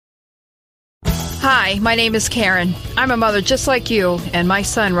Hi, my name is Karen. I'm a mother just like you, and my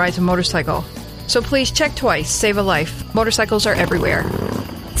son rides a motorcycle. So please check twice, save a life. Motorcycles are everywhere.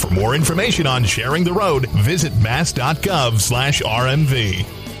 For more information on sharing the road, visit mass.gov/RMV.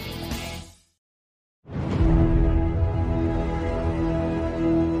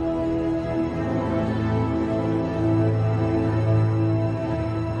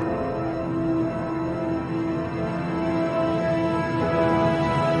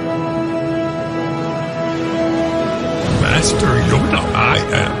 Master Yoda I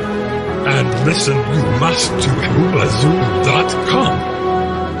am. And listen you must to HulaZoo.com.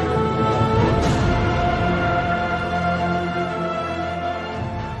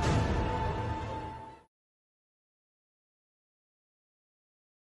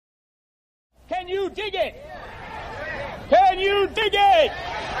 Can you dig it? Can you dig it?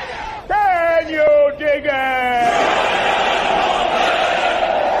 Can you dig it?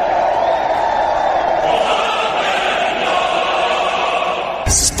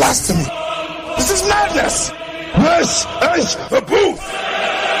 This is blasphemy. This is madness. This is the booth.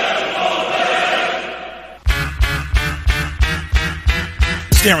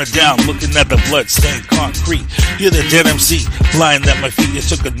 Staring down, looking at the blood-stained concrete. You're the dead MC, lying at my feet. You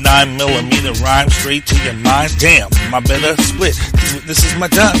took a 9mm rhyme straight to your mind. Damn, my better split. This is my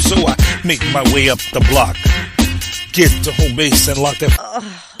time, so I make my way up the block. Get to home base and lock that up.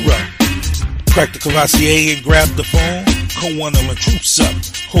 Crack the Cavassier and grab the phone. Call one of my troops up.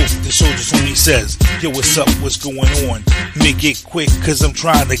 Hope the soldier's homie says, yo, what's up, what's going on? Make it quick, cause I'm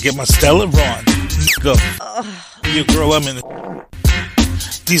trying to get my Stella on. Go. Your girl, I'm in the...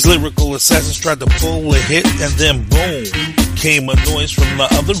 These lyrical assassins tried to pull a hit, and then boom, came a noise from the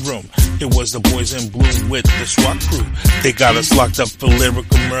other room. It was the boys in blue with the SWAT crew. They got us locked up for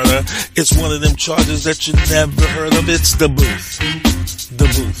lyrical murder. It's one of them charges that you never heard of. It's the booth. The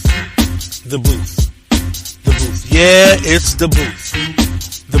booth. The booth. The booth. Yeah, it's the booth.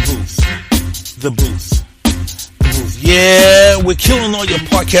 The booth. The booth. The booth. Yeah, we're killing all your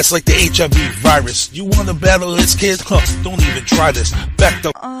podcasts like the HIV virus. You want to battle this kid? Huh, don't even try this. Back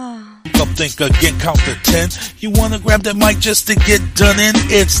the up, think again, count to 10. You want to grab that mic just to get done in?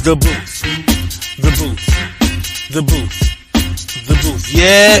 It's the booth. The booth. The booth. The booth.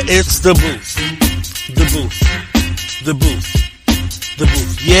 Yeah, it's the booth. The booth. The booth. The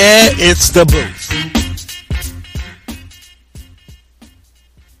booth. Yeah, it's the booth.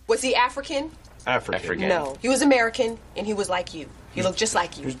 Was he African? African. No. He was American, and he was like you. He looked just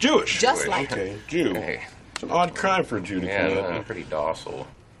like you. He was Jewish. Just like him. Okay, Jew. Hey. It's an odd crime for a Jew to commit. Yeah, pretty docile.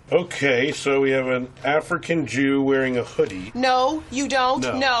 Okay, so we have an African Jew wearing a hoodie. No, you don't.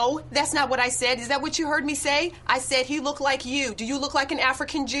 No. No, that's not what I said. Is that what you heard me say? I said he looked like you. Do you look like an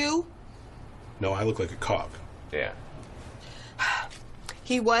African Jew? No, I look like a cop. Yeah.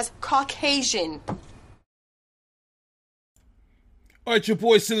 He was Caucasian. All right, your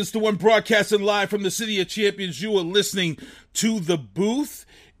boy Sinister One broadcasting live from the City of Champions. You are listening to The Booth.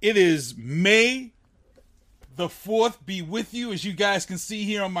 It is May the 4th. Be with you, as you guys can see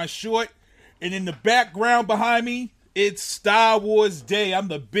here on my short. And in the background behind me, it's Star Wars Day. I'm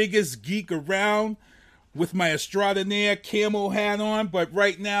the biggest geek around with my Estradaner camo hat on. But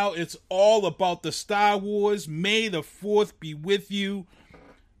right now, it's all about the Star Wars. May the 4th be with you.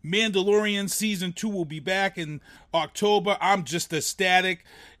 Mandalorian Season 2 will be back in October. I'm just ecstatic,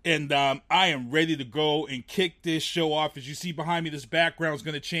 and I am ready to go and kick this show off. As you see behind me, this background is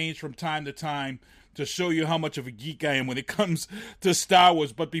going to change from time to time to show you how much of a geek I am when it comes to Star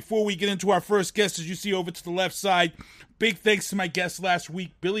Wars. But before we get into our first guest, as you see over to the left side, big thanks to my guest last week,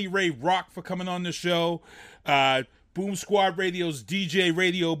 Billy Ray Rock, for coming on the show. Boom Squad Radio's DJ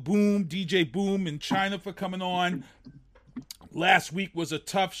Radio Boom, DJ Boom in China, for coming on. Last week was a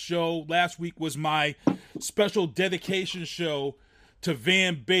tough show. Last week was my special dedication show to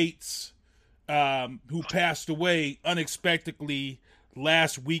Van Bates, who passed away unexpectedly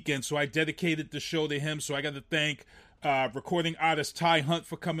last weekend. So I dedicated the show to him. So I got to thank recording artist Ty Hunt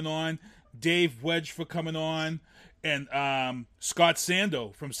for coming on, Dave Wedge for coming on, and Scott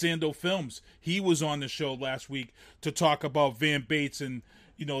Sando from Sando Films. He was on the show last week to talk about Van Bates, and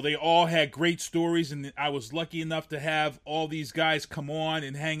you know, they all had great stories, and I was lucky enough to have all these guys come on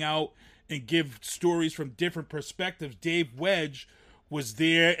and hang out and give stories from different perspectives. Dave Wedge was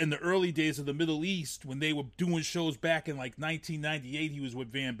there in the early days of the Middle East when they were doing shows back in like 1998. He was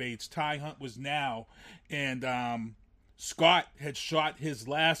with Van Bates. Ty Hunt was now. And Scott had shot his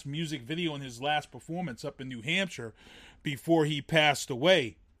last music video and his last performance up in New Hampshire before he passed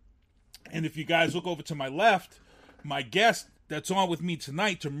away. And if you guys look over to my left, my guest that's on with me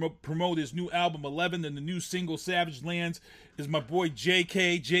tonight to promote his new album 11 and the new single Savage Lands is my boy Jay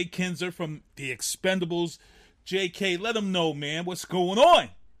Kinser from The Expendables. JK, let him know, man, what's going on.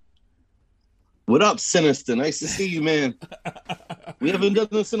 What up, Sinister? Nice to see you, man. We haven't done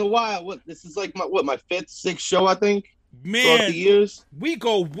this in a while. This is like my fifth, sixth show, I think. Man, throughout the years. We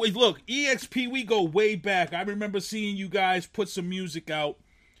go, look, EXP, we go way back. I remember seeing you guys put some music out,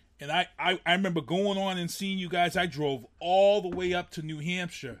 and I remember going on and seeing you guys. I drove all the way up to New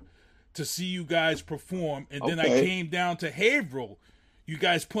Hampshire to see you guys perform, and then I came down to Haverhill. You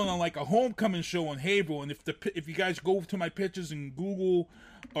guys put on like a homecoming show in Haverhill, and if you guys go to my pictures and Google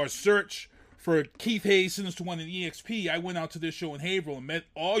or search for Keith Hayes, Sinister One, and EXP, I went out to this show in Haverhill and met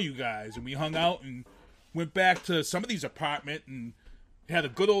all you guys, and we hung out and went back to somebody's apartment and had a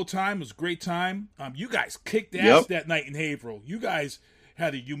good old time. It was a great time. You guys kicked ass that night in Haverhill. You guys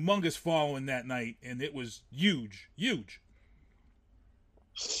had a humongous following that night, and it was huge, huge.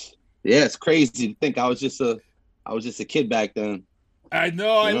 Yeah, it's crazy to think I was just a kid back then. I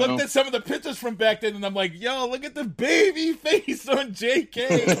know. I looked at some of the pictures from back then, and I'm like, yo, look at the baby face on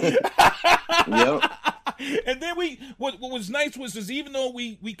JK. Yep. And then what was nice was even though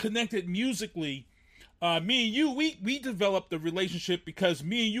we connected musically, me and you, we developed a relationship because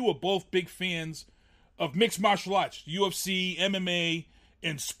me and you are both big fans of mixed martial arts, UFC, MMA,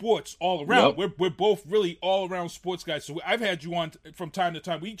 and sports all around. Yep. We're both really all around sports guys. So I've had you on from time to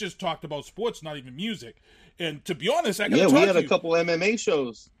time. We just talked about sports, not even music. And to be honest, I got to talk to you. Yeah, we had a couple MMA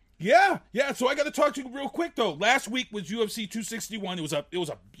shows. Yeah. So I got to talk to you real quick though. Last week was UFC 261. It was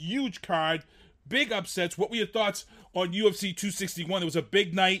a huge card, big upsets. What were your thoughts on UFC 261? It was a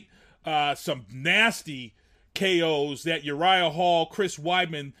big night. Some nasty KOs. That Uriah Hall, Chris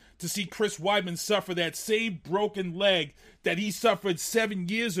Weidman. To see Chris Weidman suffer that same broken leg that he suffered 7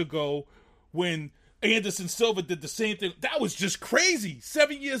 years ago when Anderson Silva did the same thing. That was just crazy.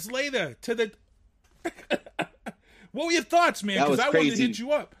 7 years later to the. What were your thoughts, man? Because I wanted to hit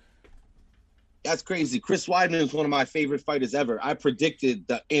you up. That's crazy. Chris Weidman is one of my favorite fighters ever. I predicted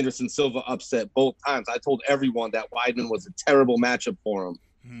the Anderson Silva upset both times. I told everyone that Weidman was a terrible matchup for him.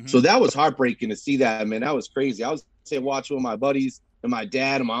 Mm-hmm. So that was heartbreaking to see that, man. That was crazy. I was watching with my buddies and my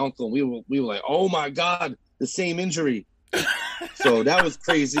dad and my uncle, and we were like, oh my God, the same injury. So that was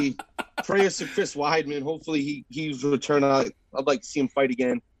crazy. Prayers to Chris Weidman. Hopefully he's returned. I'd like to see him fight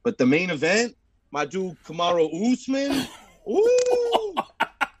again. But the main event, my dude Kamaru Usman,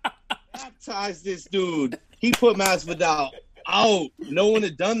 baptized this dude. He put Masvidal out. No one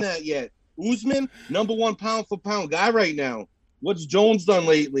had done that yet. Usman, number one pound for pound guy right now. What's Jones done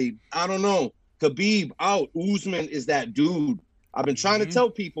lately? I don't know. Khabib out. Usman is that dude. I've been trying to tell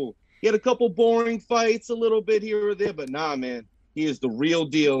people. He had a couple boring fights, a little bit here or there, but nah, man. He is the real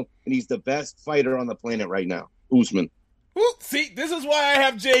deal, and he's the best fighter on the planet right now. Usman. Well, see, this is why I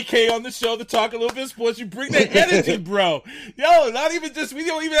have JK on the show to talk a little bit of sports. You bring that energy, bro. Yo, not even just, we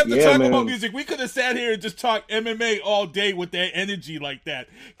don't even have to talk about music. We could have sat here and just talked MMA all day with that energy like that.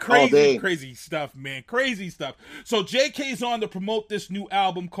 Crazy stuff, man. Crazy stuff. So JK's on to promote this new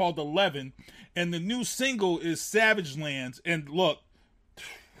album called 11, and the new single is Savage Lands. And look,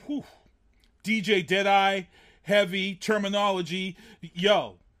 DJ Deadeye, heavy, terminology.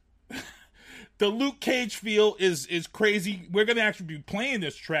 Yo. The Luke Cage feel is crazy. We're going to actually be playing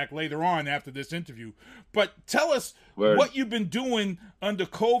this track later on after this interview. But tell us what you've been doing under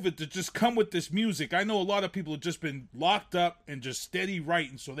COVID to just come with this music. I know a lot of people have just been locked up and just steady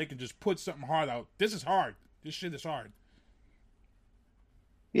writing so they can just put something hard out. This is hard. This shit is hard.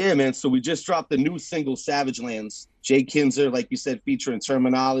 Yeah, man. So we just dropped the new single, Savage Lands. Jay Kinser, like you said, featuring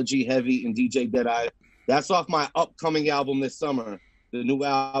Terminology, Heavy, and DJ Deadeye. That's off my upcoming album this summer. The new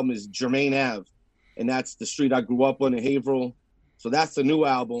album is Jermaine Ave, and that's the street I grew up on in Haverhill. So that's the new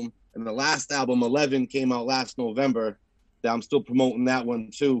album. And the last album, 11, came out last November. I'm still promoting that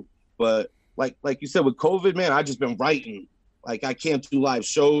one too. But like you said, with COVID, man, I just been writing. Like, I can't do live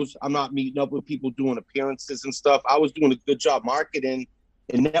shows. I'm not meeting up with people doing appearances and stuff. I was doing a good job marketing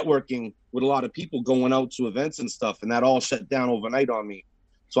and networking with a lot of people going out to events and stuff, and that all shut down overnight on me.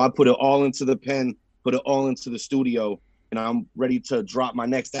 So I put it all into the pen, put it all into the studio, and I'm ready to drop my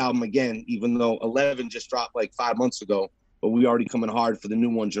next album again, even though 11 just dropped like 5 months ago. But we already coming hard for the new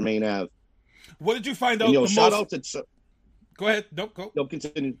one, Jermaine Ave. What did you find out? Shout out to... Go ahead. Go. No,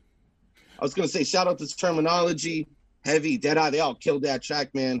 continue. I was going to say, shout out to Terminology, Heavy, Deadeye. They all killed that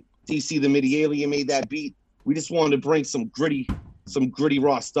track, man. DC the Midi Alien made that beat. We just wanted to bring some gritty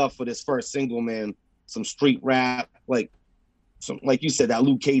raw stuff for this first single, man. Some street rap, like you said, that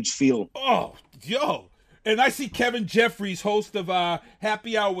Luke Cage feel. Oh, yo. And I see Kevin Jeffries, host of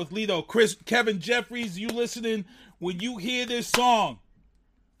Happy Hour with Lito. Kevin Jeffries, you listening? When you hear this song,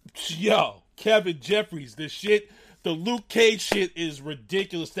 yo, Kevin Jeffries, the Luke Cage shit is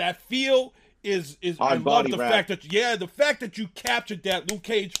ridiculous. That feel is I love the fact that you captured that Luke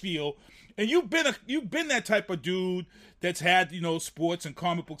Cage feel, and you've been that type of dude that's had, sports and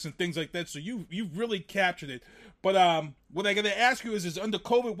comic books and things like that. So you've really captured it. But what I gotta ask you is under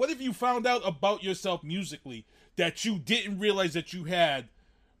COVID, what have you found out about yourself musically that you didn't realize that you had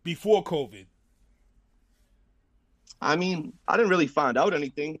before COVID? I mean, I didn't really find out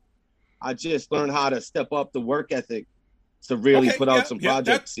anything. I just learned how to step up the work ethic to really put out some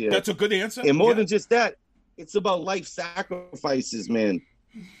projects here. That's a good answer. And more than just that, it's about life sacrifices, man.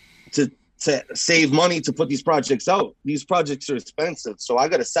 To save money to put these projects out. These projects are expensive, so I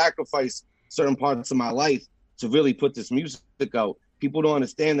got to sacrifice certain parts of my life to really put this music out. People don't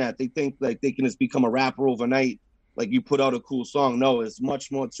understand that. They think like they can just become a rapper overnight, like you put out a cool song. No, it's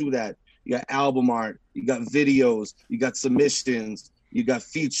much more to that. You got album art, you got videos, you got submissions, you got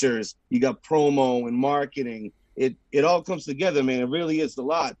features, you got promo and marketing. It all comes together, man. It really is a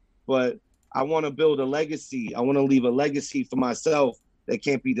lot. But I want to build a legacy. I want to leave a legacy for myself that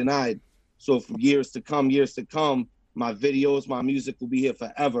can't be denied. So for years to come, my videos, my music will be here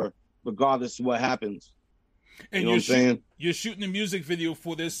forever, regardless of what happens. And you're shooting a music video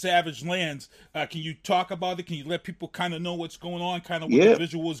for this Savage Lands. Can you talk about it? Can you let people kind of know what's going on, kind of what the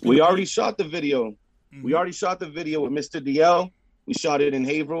visual is going to be? We already shot the video. Mm-hmm. We already shot the video with Mr. DL. We shot it in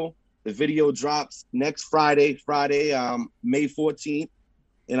Haverhill. The video drops next Friday, May 14th.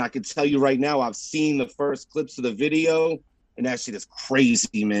 And I can tell you right now, I've seen the first clips of the video, and that shit is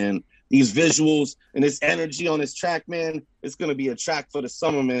crazy, man. These visuals and this energy on this track, man, it's going to be a track for the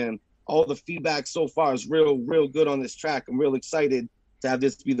summer, man. All the feedback so far is real good on this track. I'm real excited to have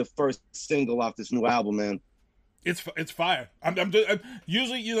this be the first single off this new album, man. It's fire. I'm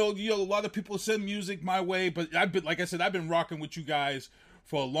usually, a lot of people send music my way, but I've been rocking with you guys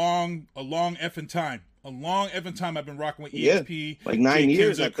for a long effing time. I've been rocking with EXP, like 9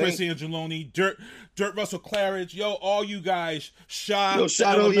 years. Kinser, Chris Angeloni, Dirt Russell Claridge, all you guys, Shadow,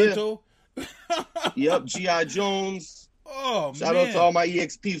 Elemental. Yep, G.I. Jones. Oh, Shout out to all my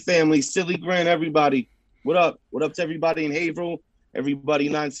EXP family, Silly Grant, everybody. What up? What up to everybody in Haverhill, everybody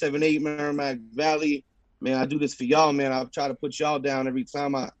 978 Merrimack Valley. Man, I do this for y'all, man. I try to put y'all down every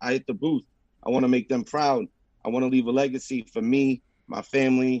time I hit the booth. I want to make them proud. I want to leave a legacy for me, my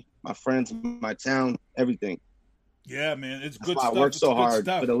family, my friends, my town, everything. Yeah, man, it's That's good why stuff. I work so hard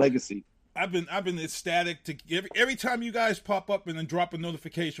for the legacy. I've been ecstatic to every time you guys pop up and then drop a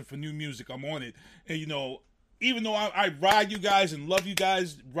notification for new music, I'm on it. And even though I ride you guys and love you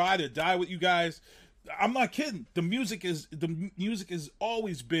guys, ride or die with you guys, I'm not kidding. The music has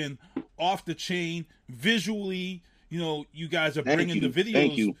always been off the chain visually. You guys are bringing the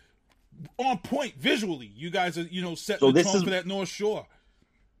videos on point visually. You guys are setting the tone for that North Shore.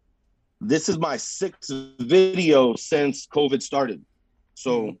 This is my 6th video since COVID started.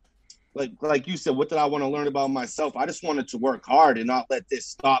 So, like you said, what did I want to learn about myself? I just wanted to work hard and not let this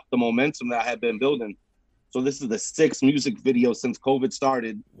stop the momentum that I had been building. So this is the 6th music video since COVID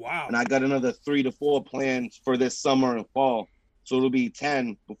started. Wow. And I got another 3 to 4 planned for this summer and fall. So it'll be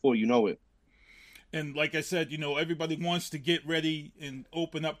 10 before you know it. And like I said, everybody wants to get ready and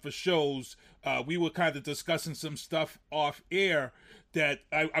open up for shows. We were kind of discussing some stuff off air that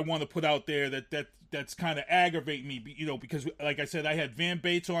I want to put out there that's kind of aggravating me, because like I said, I had Van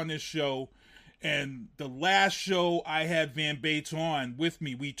Bates on this show, and the last show I had Van Bates on with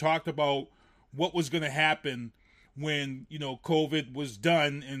me, we talked about what was going to happen when, COVID was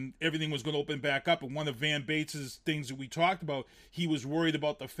done and everything was going to open back up. And one of Van Bates's things that we talked about, he was worried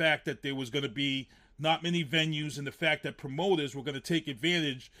about the fact that there was going to be not many venues and the fact that promoters were going to take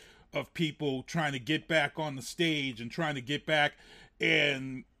advantage of people trying to get back on the stage and trying to get back.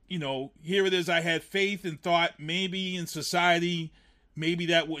 And, here it is. I had faith and thought maybe in society, maybe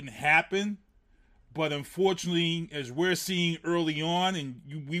that wouldn't happen. But unfortunately, as we're seeing early on, and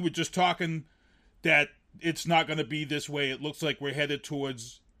we were just talking that it's not going to be this way. It looks like we're headed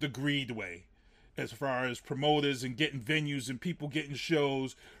towards the greed way as far as promoters and getting venues and people getting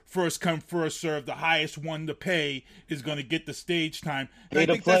shows. First come, first serve. The highest one to pay is going to get the stage time. I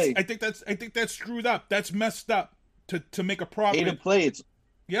think that's screwed up. That's messed up to make a profit. Pay to play.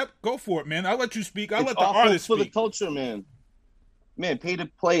 Yep, go for it, man. I'll let you speak. I'll let the awful artist for speak. The culture, man. Man, pay to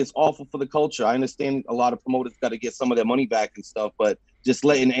play is awful for the culture. I understand a lot of promoters got to get some of their money back and stuff, but just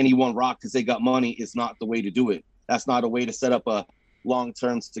letting anyone rock because they got money is not the way to do it. That's not a way to set up a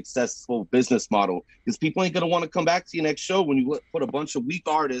long-term successful business model, because people ain't going to want to come back to your next show when you put a bunch of weak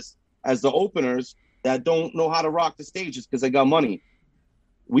artists as the openers that don't know how to rock the stages because they got money.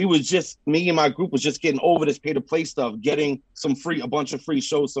 Me and my group was just getting over this pay-to-play stuff, getting a bunch of free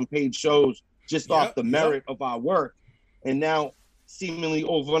shows, some paid shows, just off the merit of our work. And now, seemingly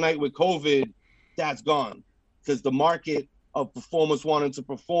overnight with COVID, that's gone. Because the market of performers wanting to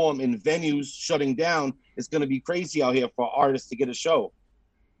perform in venues shutting down is going to be crazy out here for artists to get a show.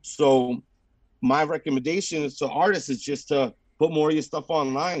 So my recommendation to artists is just to put more of your stuff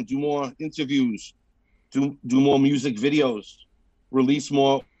online, do more interviews, do more music videos, release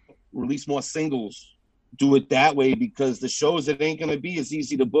more singles. Do it that way, because the shows, it ain't going to be as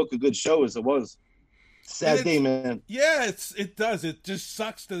easy to book a good show as it was. Sad day, man. Yeah, it does. It just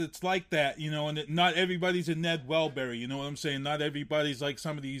sucks that it's like that, you know, and not everybody's a Ned Wellberry, you know what I'm saying? Not everybody's like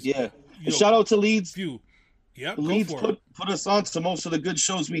some of these. Yeah. Shout out to Leeds. Yeah, Leeds put us on to most of the good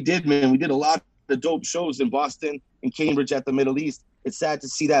shows we did, man. We did a lot of dope shows in Boston and Cambridge at the Middle East. It's sad to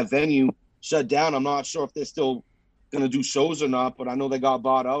see that venue shut down. I'm not sure if they're still going to do shows or not, but I know they got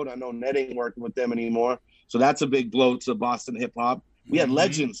bought out. I know Ned ain't working with them anymore. So that's a big blow to Boston hip-hop. We had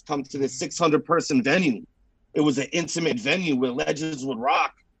legends come to this 600-person venue. It was an intimate venue where legends would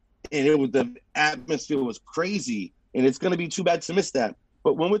rock, and the atmosphere was crazy. And it's going to be too bad to miss that.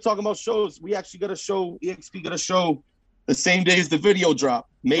 But when we're talking about shows, we actually got a show. EXP got a show the same day as the video drop,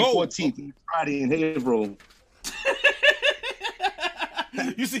 May 14th, Friday in Haverhill.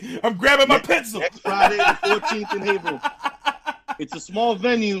 You see, I'm grabbing my pencil. Next Friday, the 14th in Haverhill. It's a small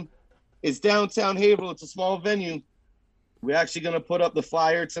venue. It's downtown Haverhill. It's a small venue. We're actually going to put up the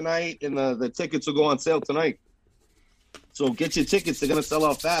flyer tonight, and the tickets will go on sale tonight. So get your tickets. They're going to sell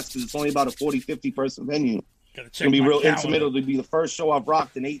out fast because it's only about a 40, 50-person venue. It's going to be real intimate. It'll be the first show I've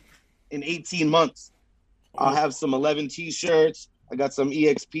rocked in 18 months. I'll have some 11 T-shirts. I got some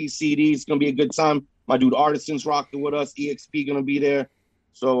EXP CDs. It's going to be a good time. My dude Artisans rocking with us. EXP going to be there.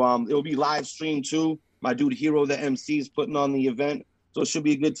 So it'll be live streamed too. My dude Hero, the MC, is putting on the event. So it should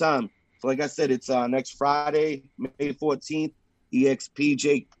be a good time. So like I said, it's next Friday, May 14th, EXP,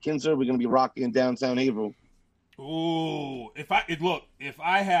 Jake Kinser. We're going to be rocking in downtown Haverhill. Ooh, if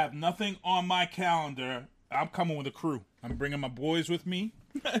I have nothing on my calendar, I'm coming with a crew. I'm bringing my boys with me.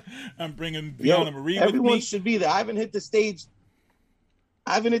 I'm bringing Deanna Marie with me. Everyone should be there. I haven't hit the stage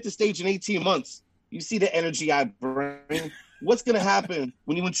in 18 months. You see the energy I bring. What's going to happen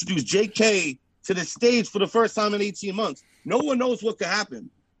when you introduce JK to the stage for the first time in 18 months? No one knows what could happen.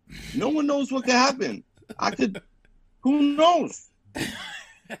 No one knows what could happen. Who knows?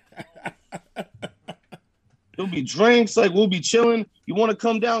 There'll be drinks, like we'll be chilling. You want to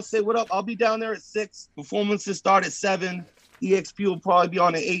come down, say what up? I'll be down there at 6. Performances start at 7. EXP will probably be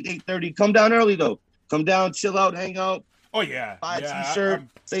on at 8, 8:30. Come down early though. Come down, chill out, hang out. Oh yeah. Buy a T-shirt,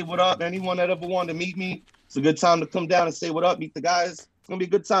 say what up. Anyone that ever wanted to meet me, it's a good time to come down and say what up, meet the guys. It's gonna be a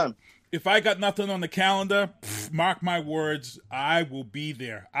good time. If I got nothing on the calendar, mark my words, I will be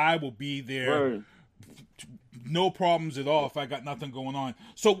there. I will be there. Word. No problems at all if I got nothing going on.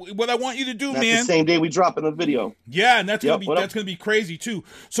 So what I want you to do, that's man. The same day we drop in the video. Yeah, and that's gonna be crazy too.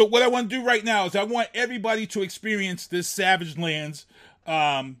 So what I want to do right now is I want everybody to experience this Savage Lands.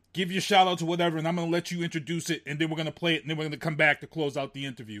 Give you a shout out to whatever, and I'm gonna let you introduce it, and then we're gonna play it, and then we're gonna come back to close out the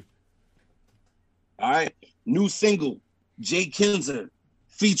interview. All right, new single, Jay Kinser,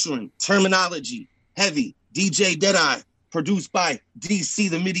 featuring Terminology, Heavy, DJ Deadeye, produced by DC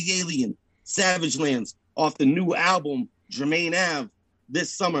the MIDI Alien, Savage Lands, off the new album, Jermaine Ave,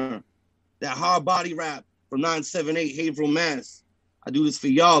 this summer. That hard body rap from 978 Haverhill, Mass. I do this for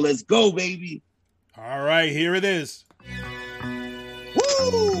y'all. Let's go, baby. All right, here it is.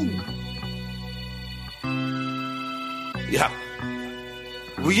 Woo! Yeah.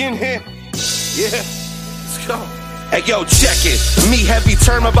 We in here? Yeah. Let's go. Hey, yo, check it. Me, Heavy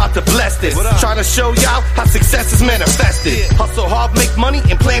Term, about to bless this. Trying to show y'all how success is manifested. Hustle hard, make money,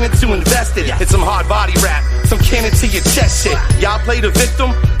 and planning to invest it. It's some hard body rap, some cannon to your chest shit. Y'all play the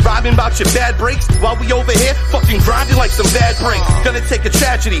victim, bribing about your bad breaks, while we over here fucking grinding like some bad breaks. Gonna take a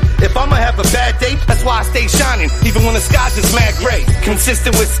tragedy if I'ma have a bad day. That's why I stay shining, even when the sky's just mad gray.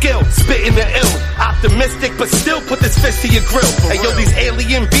 Consistent with skill, spitting the ill. Optimistic, but still put this fist to your grill. Hey, yo, these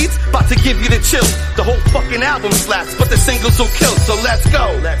alien beats, about to give you the chills. The whole fucking album slaps, but the singles will kill, so let's go.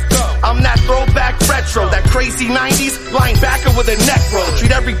 I'm that throwback retro, that crazy 90s linebacker with a neck roll. Treat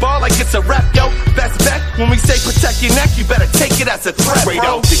every ball like it's a rep, yo. Best bet, when we say protect your neck, you better take it as a threat, Straight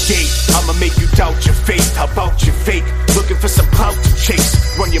out the gate, I'ma make you doubt your faith. How about your fake? Looking for some clout to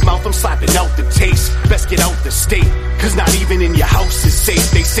chase. Run your mouth, I'm slapping out the taste. Best get out the state, cause not even in your house is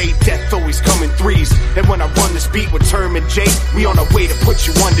safe. They say death always coming threes. And when I run this beat with Term and Jake, we on our way to put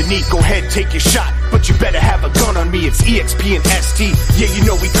you underneath. Go ahead, take your shot, but you better have a gun on me. It's EXP and ST. Yeah, you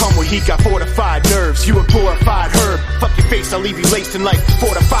know we come with heat, got fortified nerves. You a glorified herb. Fuck your face, I'll leave you laced in like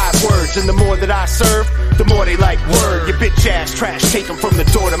 4 to 5 words. And the more that I serve, the more they like word. Your bitch ass trash, take them from the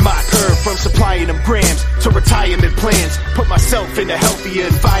door to my curb. From supplying them grams to retirement plans. Put myself in a healthier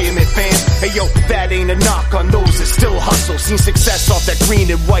environment, fam. Hey yo, that ain't a knock on those that still hustle. Seen success off that green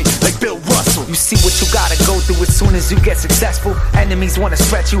and white like Bill Russell. You see what you gotta go through as soon as you get successful. Enemies wanna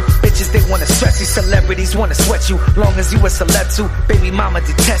stretch you, bitches they wanna stretch you. Celebrities wanna sweat you, long as you a celeb too. Baby mama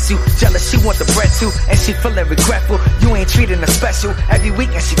detests you, jealous she want the bread too. And she feeling regretful, you ain't treating her special. Every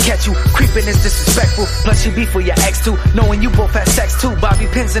weekend she catch you, creeping is disrespectful. Plus you beef with your ex too, knowing you both had sex too. Bobby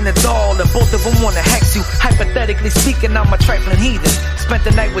pins in the doll and both of them wanna hex you. Hypothetically speaking, I'm a trifling heathen. Spent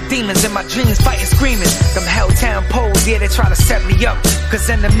the night with demons in my dreams fighting screaming. Them Helltown poles, yeah they try to set me up. Cause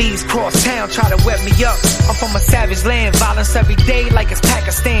enemies cross town try to wet me up. I'm from a savage land, violence every day like it's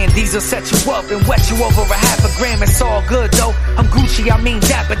Pakistan. These will set you up and wet you over a half a gram. It's all good though, I'm Gucci, I mean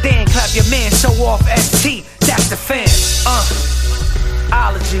Dapper Dan. Clap your man, show off ST, that's the fan.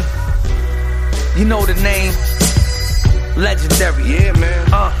 Ology, you know the name. Legendary, yeah man.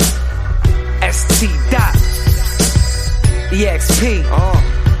 ST dot EXP,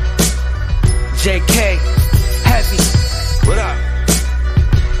 JK, heavy. What up?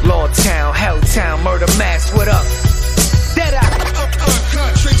 Lawtown, Helltown, Murder Mass, what up? Dead out.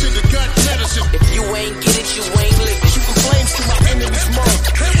 Straight to the gut medicine. If you ain't get it, you ain't living. Shooting flames to my enemy's mouth.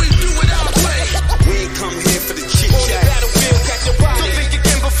 And we do it our way. We ain't come here for the chit chat. Battlefield, catch a body. Don't think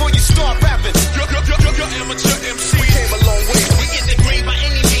again before you start rapping. You're amateur MC. We came a long way. We get the green by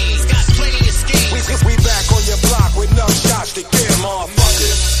any means. Got plenty of schemes. We back on your block with enough shots to kill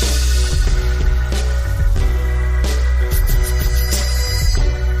motherfuckers.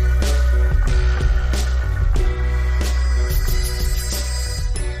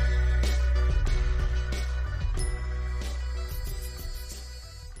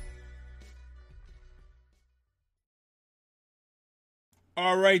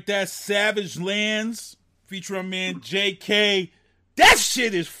 All right, that's Savage Lands featuring man JK. That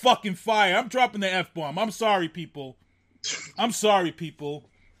shit is fucking fire. I'm dropping the F-bomb. I'm sorry, people.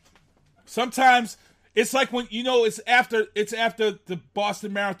 Sometimes it's like when, you know, it's after the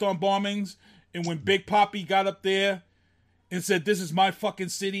Boston Marathon bombings and when Big Papi got up there and said, "This is my fucking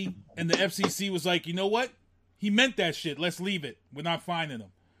city," and the FCC was like, "You know what? He meant that shit. Let's leave it. We're not finding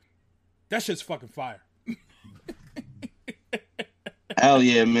him." That shit's fucking fire. Hell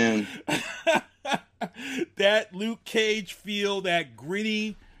yeah, man. That Luke Cage feel, that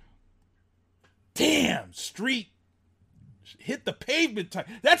gritty, damn, street, hit the pavement type.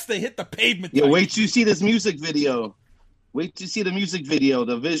 That's the hit the pavement type. Yeah, wait till you see this music video. Wait till you see the music video.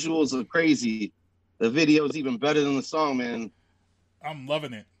 The visuals are crazy. The video is even better than the song, man. I'm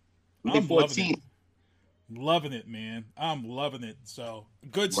loving it. May 14th. Loving it, man. I'm loving it. So,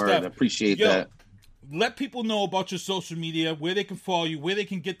 good Word, stuff. I appreciate that. Let people know about your social media, where they can follow you, where they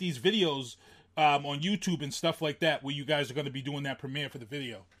can get these videos on YouTube and stuff like that, where you guys are going to be doing that premiere for the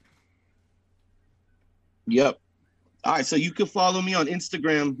video. Yep. All right, so you can follow me on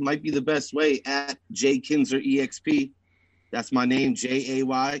Instagram, might be the best way, at JKinserEXP. That's my name,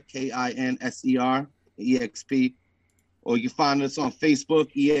 JayKinser EXP. Or you can find us on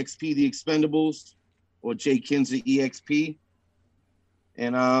Facebook, EXP The Expendables, or JKinser EXP.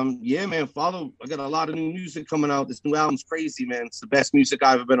 And yeah, man, follow. I got a lot of new music coming out. This new album's crazy, man. It's the best music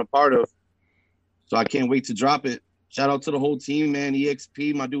I've ever been a part of. So I can't wait to drop it. Shout out to the whole team, man.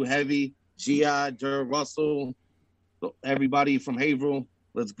 EXP, my dude Heavy, G.I., Dur, Russell, everybody from Haverhill.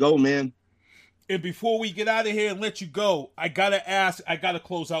 Let's go, man. And before we get out of here and let you go, I gotta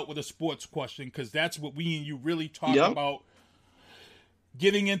close out with a sports question, because that's what we and you really talk about.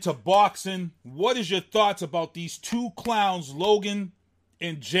 Getting into boxing, what is your thoughts about these two clowns, Logan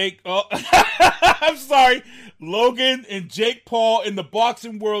and Jake? I'm sorry, Logan and Jake Paul in the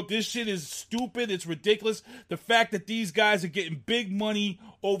boxing world. This shit is stupid. It's ridiculous. The fact that these guys are getting big money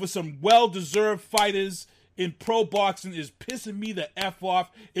over some well-deserved fighters in pro boxing is pissing me the F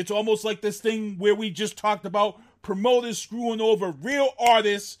off. It's almost like this thing where we just talked about promoters screwing over real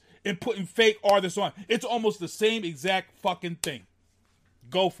artists and putting fake artists on. It's almost the same exact fucking thing.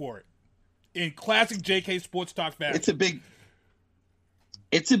 Go for it. In classic JK Sports Talk fashion.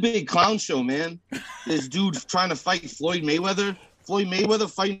 It's a big clown show, man. This dude trying to fight Floyd Mayweather. Floyd Mayweather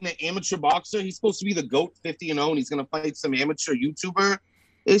fighting an amateur boxer. He's supposed to be the GOAT 50-0, and he's going to fight some amateur YouTuber.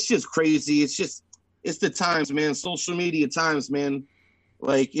 It's just crazy. It's the times, man. Social media times, man.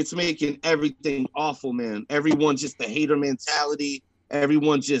 Like, it's making everything awful, man. Everyone's just the hater mentality.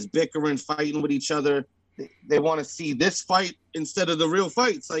 everyone just bickering, fighting with each other. They want to see this fight instead of the real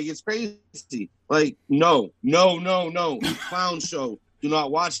fights. Like, it's crazy. Like, no. Clown show. Do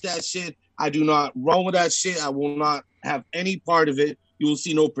not watch that shit. I do not roll with that shit. I will not have any part of it. You will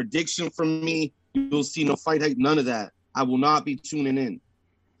see no prediction from me. You will see no fight hype, none of that. I will not be tuning in.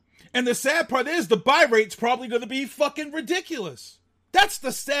 And the sad part is the buy rate's probably going to be fucking ridiculous. That's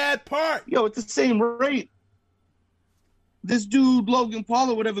the sad part. Yo, it's the same rate. This dude, Logan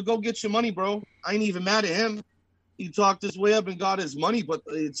Paul or whatever, go get your money, bro. I ain't even mad at him. He talked his way up and got his money, but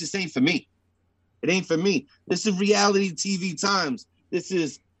it just ain't for me. It ain't for me. This is reality TV times. This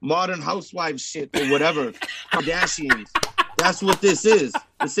is Modern Housewives shit or whatever. Kardashians. That's what this is.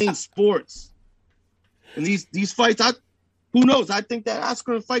 This ain't sports. And these fights, who knows? I think that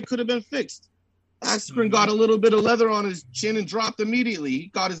Askren fight could have been fixed. Askren got a little bit of leather on his chin and dropped immediately. He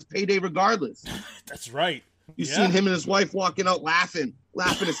got his payday regardless. That's right. You seen him and his wife walking out laughing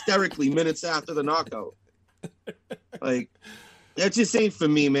hysterically minutes after the knockout. Like, that just ain't for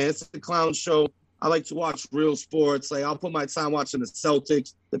me, man. It's a clown show. I like to watch real sports. Like, I'll put my time watching the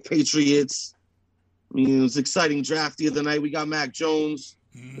Celtics, the Patriots. I mean, it was an exciting draft the other night. We got Mac Jones.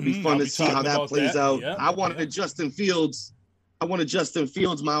 It'll be fun to see how that plays out. Yep. I wanted Justin Fields.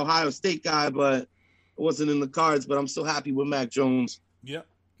 My Ohio State guy, but it wasn't in the cards. But I'm so happy with Mac Jones. Yep,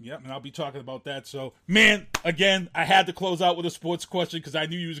 and I'll be talking about that. So, man, again, I had to close out with a sports question because I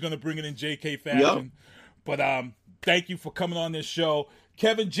knew you was going to bring it in JK fashion. Yep. But thank you for coming on this show.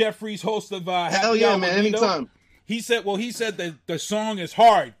 Kevin Jeffries, host of Hell yeah, man, anytime. He said that the song is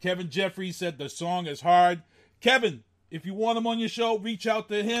hard. Kevin Jeffries said the song is hard. Kevin, if you want him on your show, reach out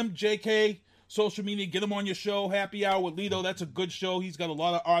to him. JK, social media, get him on your show. Happy Hour with Lito. That's a good show. He's got a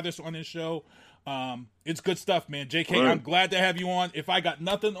lot of artists on his show. It's good stuff, man. JK, I'm glad to have you on. If I got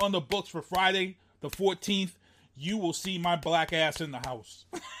nothing on the books for Friday, the 14th, you will see my black ass in the house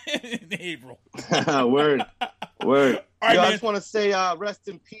in April. Word. Right, I just want to say rest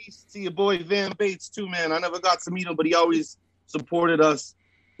in peace to your boy Van Bates too, man. I never got to meet him, but he always supported us.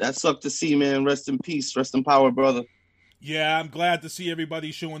 That sucked to see, man. Rest in peace. Rest in power, brother. Yeah, I'm glad to see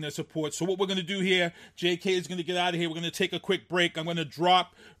everybody showing their support. So what we're going to do here, JK is going to get out of here. We're going to take a quick break. I'm going to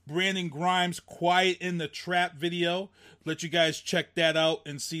drop Brandon Grimes' Quiet in the Trap video. Let you guys check that out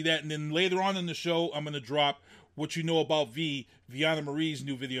and see that. And then later on in the show, I'm going to drop What You Know About Viana Marie's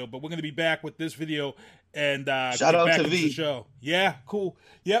new video. But we're going to be back with this video and shout out to V. The show. Yeah, cool.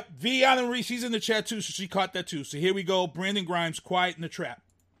 Yep, Viana Marie, she's in the chat too, so she caught that too. So here we go. Brandon Grimes, Quiet in the Trap.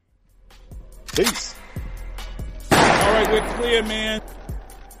 Peace. All right, we're clear, man.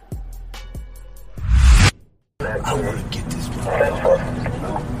 I want to get this Brandon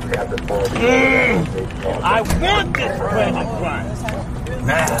I want this Brandon Grimes.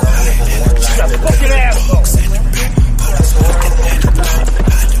 Now, you got fucking asshole.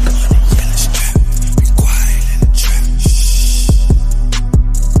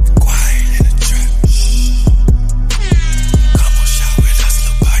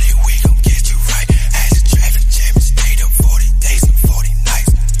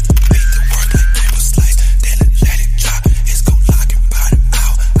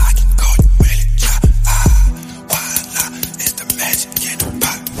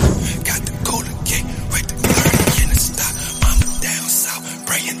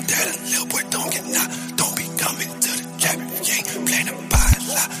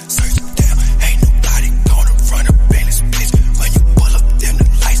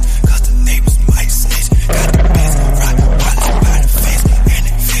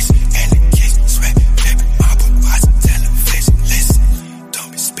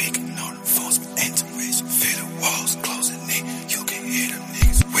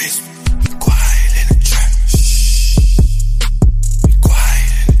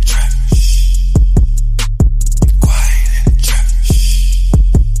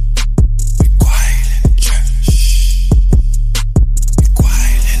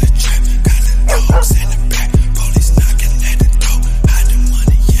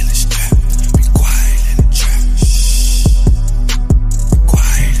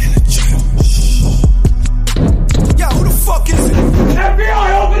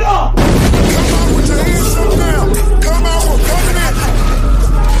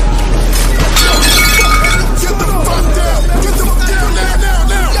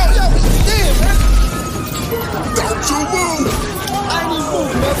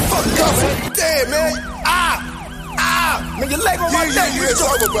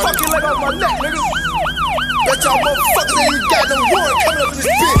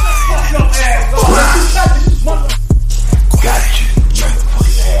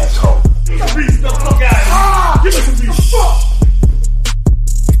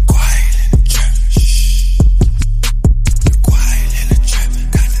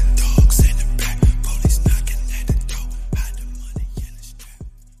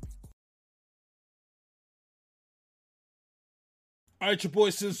 All right, your boy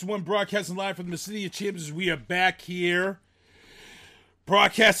Since One broadcasting live from the City of Champions. We are back here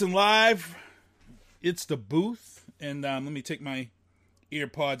broadcasting live. It's the booth. And let me take my ear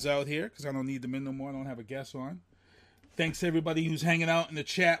pods out here because I don't need them in no more. I don't have a guest on. Thanks to everybody who's hanging out in the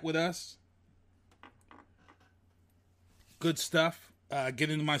chat with us. Good stuff.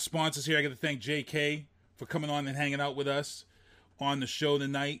 Getting to my sponsors here. I got to thank JK for coming on and hanging out with us on the show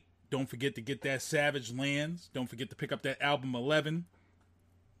tonight. Don't forget to get that Savage Lands. Don't forget to pick up that album 11.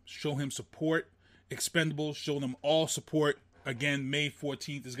 Show him support. Expendables, show them all support. Again, May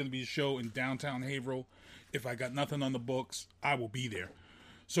 14th is going to be a show in downtown Haverhill. If I got nothing on the books, I will be there.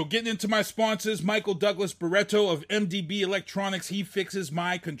 So getting into my sponsors, Michael Douglas Barreto of MDB Electronics. He fixes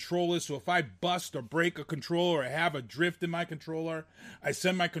my controllers. So if I bust or break a controller or have a drift in my controller, I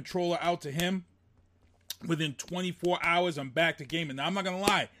send my controller out to him. Within 24 hours, I'm back to gaming. Now, I'm not going to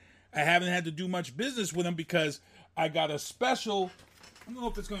lie. I haven't had to do much business with him because I got a special... I don't know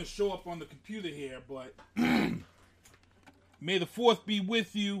if it's going to show up on the computer here, but... May the 4th be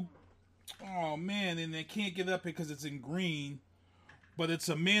with you. Oh, man, and I can't get it up here because it's in green. But it's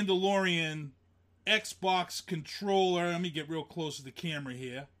a Mandalorian Xbox controller. Let me get real close to the camera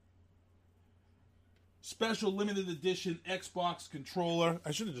here. Special limited edition Xbox controller.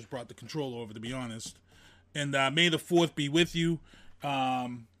 I should have just brought the controller over, to be honest. And May the 4th be with you.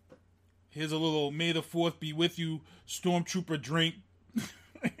 Here's a little May the 4th be with you Stormtrooper drink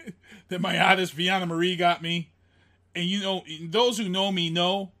that my artist Vianna Marie got me. And you know, those who know me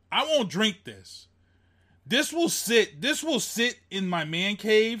know I won't drink this. This will sit in my man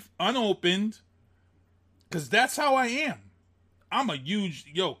cave unopened because that's how I am. I'm a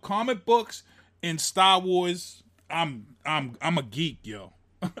huge comic books and Star Wars. I'm a geek, yo.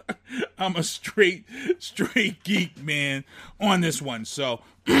 I'm a straight geek, man, on this one. So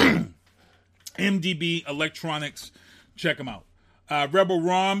MDB Electronics, check them out.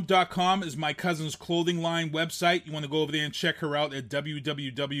 RebelRom.com is my cousin's clothing line website. You want to go over there and check her out at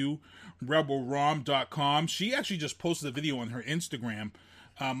www.rebelrom.com. She actually just posted a video on her Instagram.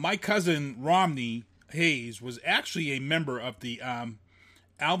 My cousin Romney Hayes was actually a member of the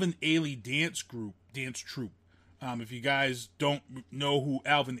Alvin Ailey dance troupe. If you guys don't know who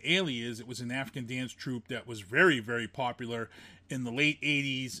Alvin Ailey is, it was an African dance troupe that was very, very popular in the late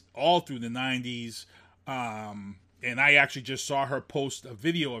 80s, all through the 90s. And I actually just saw her post a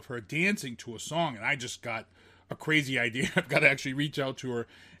video of her dancing to a song, and I just got a crazy idea. I've got to actually reach out to her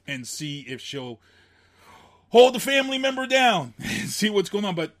and see if she'll hold the family member down and see what's going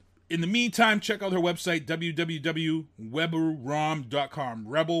on. But in the meantime, check out her website, www.rebelrom.com,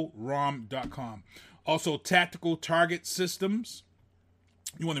 rebelrom.com. Also, Tactical Target Systems.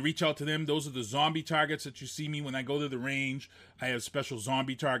 You want to reach out to them. Those are the zombie targets that you see me when I go to the range. I have special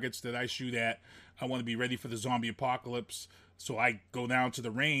zombie targets that I shoot at. I want to be ready for the zombie apocalypse. So I go down to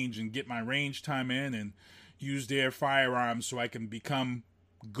the range and get my range time in and use their firearms so I can become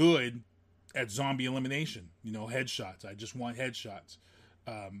good at zombie elimination. Headshots. I just want headshots.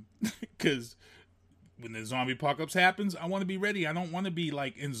 Because when the zombie apocalypse happens, I want to be ready. I don't want to be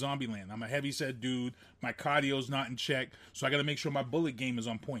like in Zombieland. I'm a heavy set dude. My cardio's not in check. So I got to make sure my bullet game is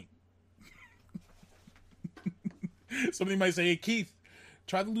on point. Somebody might say, hey, Keith,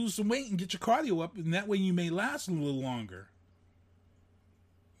 try to lose some weight and get your cardio up, and that way you may last a little longer.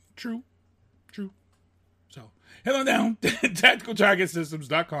 True. So head on down to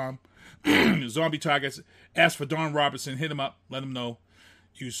tacticaltargetsystems.com. Zombie targets. Ask for Don Robertson. Hit him up. Let him know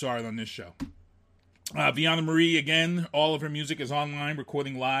you saw it on this show. Vianna Marie, again, all of her music is online,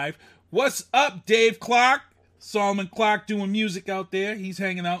 recording live. What's up, Dave Clark? Solomon Clark doing music out there. He's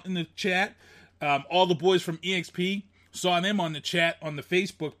hanging out in the chat. All the boys from EXP, saw them on the chat on the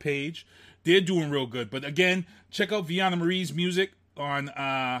Facebook page. They're doing real good. But again, check out Vianna Marie's music on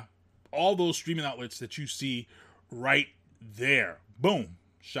all those streaming outlets that you see right there. Boom.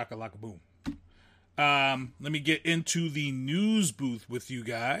 Shakalaka boom. Let me get into the news booth with you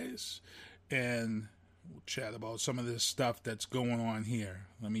guys. And we'll chat about some of this stuff that's going on here.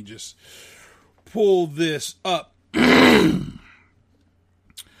 Let me just pull this up.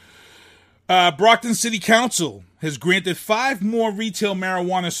 Brockton City Council has granted 5 more retail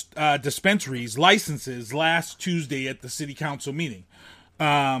marijuana dispensaries licenses last Tuesday at the City Council meeting.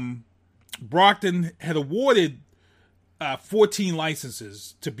 Brockton had awarded 14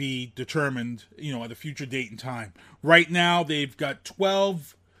 licenses to be determined, at a future date and time. Right now, they've got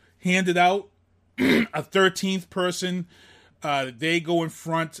 12 handed out. A 13th person, they go in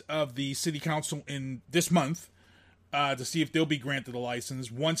front of the City Council in this month to see if they'll be granted a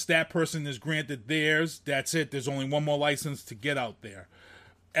license. Once that person is granted theirs, that's it. There's only one more license to get out there.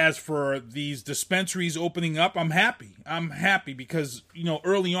 as for these dispensaries opening up, I'm happy. I'm happy because,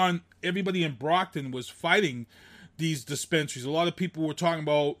 early on, everybody in Brockton was fighting these dispensaries. A lot of people were talking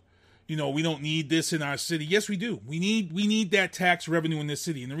about, we don't need this in our city. Yes, we do. We need that tax revenue in this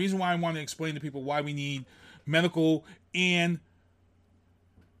city. And the reason why I want to explain to people why we need medical and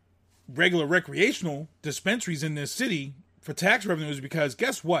regular recreational dispensaries in this city for tax revenue is because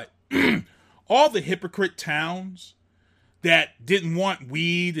guess what? All the hypocrite towns that didn't want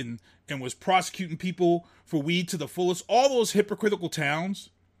weed and was prosecuting people for weed to the fullest, all those hypocritical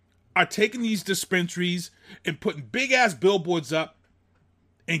towns are taking these dispensaries and putting big-ass billboards up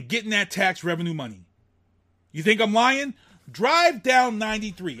and getting that tax revenue money. You think I'm lying? Drive down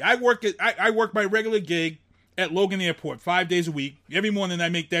 93. I work my regular gig at Logan Airport 5 days a week. Every morning I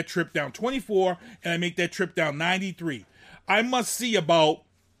make that trip down 24 and I make that trip down 93. I must see about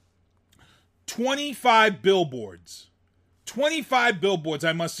 25 billboards. 25 billboards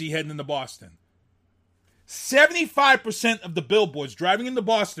I must see heading into Boston. 75% of the billboards driving into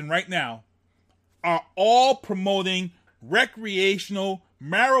Boston right now are all promoting recreational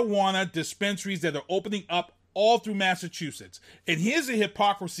marijuana dispensaries that are opening up all through Massachusetts. And here's the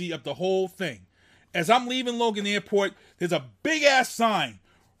hypocrisy of the whole thing. As I'm leaving Logan Airport, there's a big-ass sign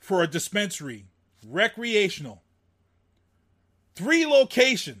for a dispensary, recreational. 3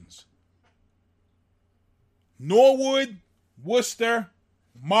 locations. Norwood, Worcester,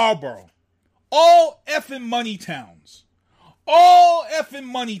 Marlborough. All effing money towns. All effing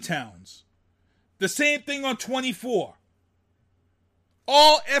money towns. The same thing on 24.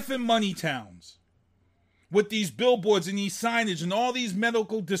 All effing money towns. With these billboards and these signage and all these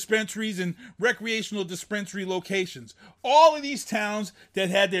medical dispensaries and recreational dispensary locations. All of these towns that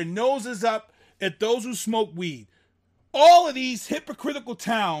had their noses up at those who smoke weed. All of these hypocritical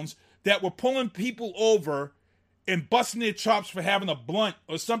towns that were pulling people over and busting their chops for having a blunt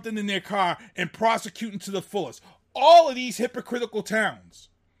or something in their car and prosecuting to the fullest. All of these hypocritical towns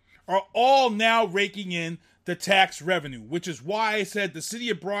are all now raking in the tax revenue, which is why I said the city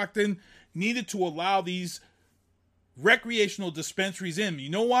of Brockton needed to allow these recreational dispensaries in. You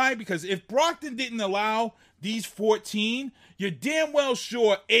know why? Because if Brockton didn't allow these 14, you're damn well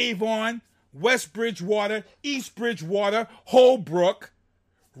sure Avon, West Bridgewater, East Bridgewater, Holbrook,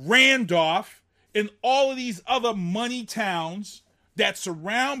 Randolph, and all of these other money towns that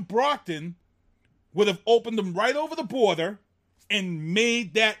surround Brockton would have opened them right over the border and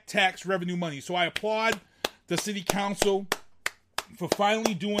made that tax revenue money. So I applaud the city council for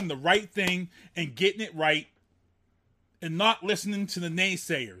finally doing the right thing and getting it right and not listening to the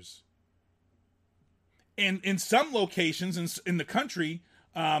naysayers. And in some locations in the country,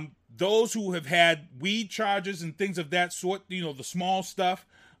 those who have had weed charges and things of that sort, the small stuff,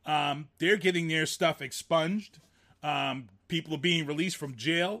 they're getting their stuff expunged. People are being released from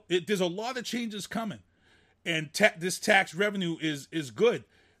jail. There's a lot of changes coming. And this tax revenue is good.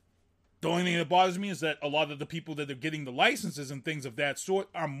 The only thing that bothers me is that a lot of the people that are getting the licenses and things of that sort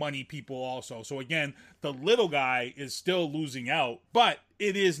are money people also. So again, the little guy is still losing out. But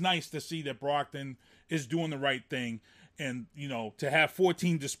it is nice to see that Brockton is doing the right thing. And, to have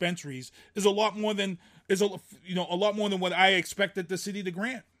 14 dispensaries is a lot more than what I expected the city to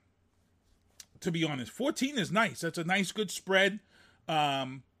grant. To be honest, 14 is nice. That's a nice, good spread.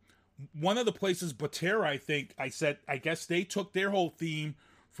 One of the places, Botera, I guess they took their whole theme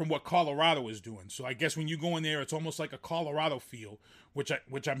from what Colorado is doing. So I guess when you go in there, it's almost like a Colorado feel,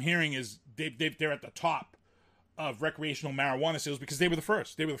 which I'm hearing is they're at the top of recreational marijuana sales because they were the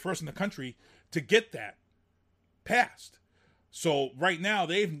first. They were the first in the country to get that passed. So right now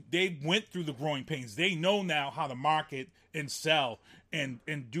they went through the growing pains. They know now how to market and sell and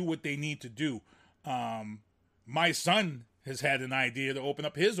do what they need to do. My son has had an idea to open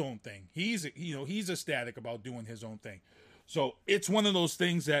up his own thing. He's ecstatic about doing his own thing. So it's one of those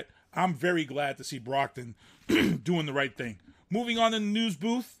things that I'm very glad to see Brockton doing the right thing. Moving on in the news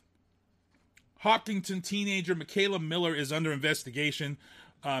booth, Hopkinton teenager Michaela Miller is under investigation.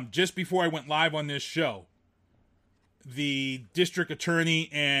 Just before I went live on this show, the district attorney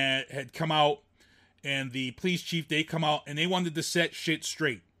had come out and the police chief, they come out and they wanted to set shit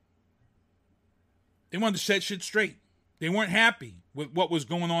straight. They wanted to set shit straight. They weren't happy with what was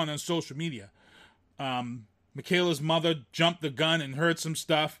going on social media. Michaela's mother jumped the gun and heard some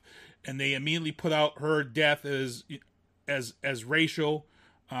stuff, and they immediately put out her death as racial.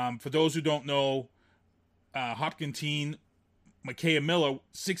 For those who don't know, Hopkins teen Michaela Miller,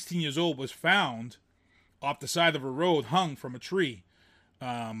 16 years old, was found off the side of a road, hung from a tree.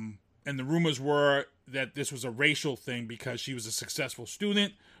 And the rumors were that this was a racial thing because she was a successful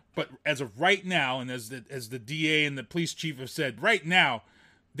student. But as of right now, and as the DA and the police chief have said, right now,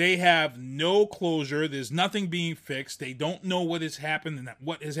 They have no closure. There's nothing being fixed. They don't know what has happened and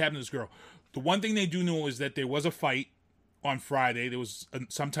what has happened to this girl. The one thing they do know is that there was a fight on Friday. There was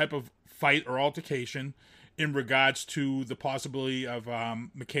some type of fight or altercation in regards to the possibility of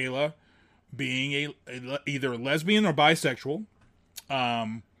Michaela being either a lesbian or bisexual.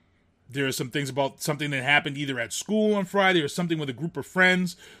 There are some things about something that happened either at school on Friday or something with a group of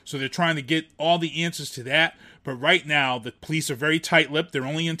friends. So they're trying to get all the answers to that. But right now, the police are very tight-lipped. They're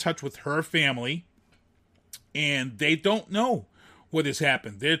only in touch with her family. And they don't know what has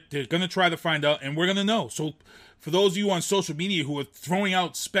happened. They're going to try to find out, and we're going to know. So for those of you on social media who are throwing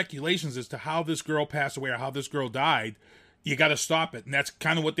out speculations as to how this girl passed away or how this girl died, you got to stop it. And that's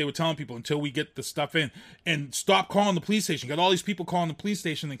kind of what they were telling people until we get the stuff in. And stop calling the police station. You got all these people calling the police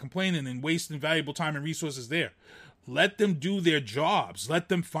station and complaining and wasting valuable time and resources there. Let them do their jobs. Let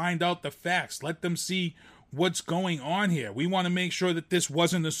them find out the facts. Let them see what's going on here. We want to make sure that this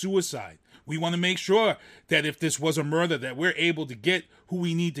wasn't a suicide. We want to make sure that if this was a murder, that we're able to get who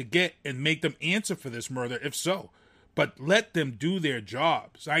we need to get and make them answer for this murder, if so. But let them do their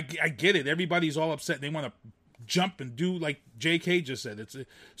jobs. I get it. Everybody's all upset. They want to jump and do like JK just said.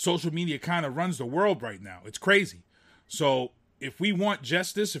 Social media kind of runs the world right now. It's crazy. So if we want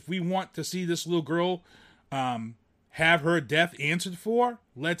justice, if we want to see this little girl have her death answered for,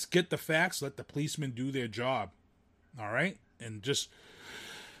 let's get the facts. Let the policemen do their job. All right? And just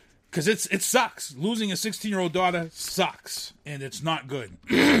because it sucks. Losing a 16-year-old daughter sucks, and it's not good.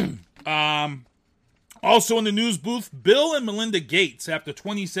 Also in the news booth, Bill and Melinda Gates, after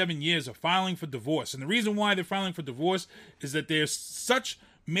 27 years, are filing for divorce. And the reason why they're filing for divorce is that they're such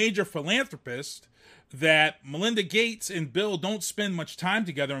major philanthropists that Melinda Gates and Bill don't spend much time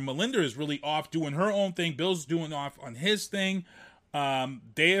together. And Melinda is really off doing her own thing. Bill's doing off on his thing.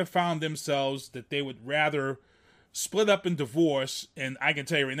 They have found themselves that they would rather split up and divorce. And I can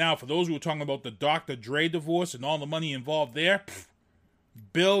tell you right now, for those who are talking about the Dr. Dre divorce and all the money involved there,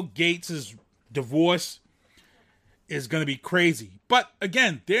 Bill Gates's divorce is going to be crazy. But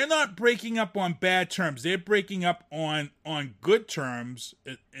again, they're not breaking up on bad terms. They're breaking up on good terms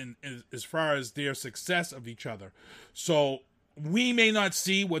in as far as their success of each other. So we may not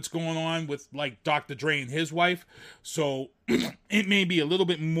see what's going on with like Dr. Dre and his wife. So it may be a little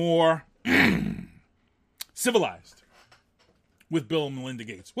bit more civilized with Bill and Melinda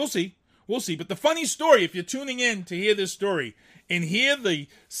Gates. We'll see. We'll see. But the funny story, if you're tuning in to hear this story and hear the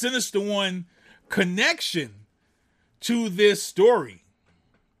Sinister One connection to this story,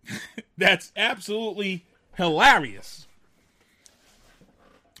 that's absolutely hilarious.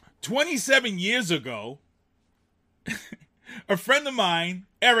 27 years ago, a friend of mine,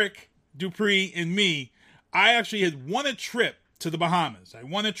 Eric Dupree, and me, I actually had won a trip to the Bahamas. I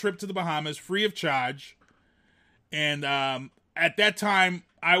won a trip to the Bahamas free of charge. And at that time,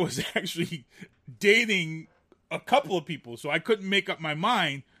 I was actually dating a couple of people, so I couldn't make up my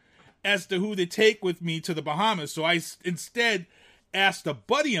mind as to who to take with me to the Bahamas. So I instead asked a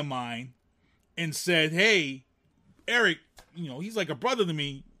buddy of mine and said, hey, Eric, he's like a brother to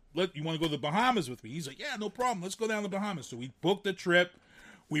me. You want to go to the Bahamas with me? He's like, yeah, no problem. Let's go down to the Bahamas. So we booked a trip.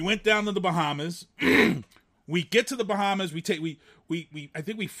 We went down to the Bahamas. We get to the Bahamas. I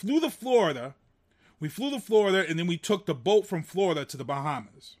think we flew to Florida. We flew to Florida, and then we took the boat from Florida to the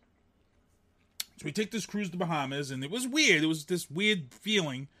Bahamas. So we take this cruise to the Bahamas, and it was weird. It was this weird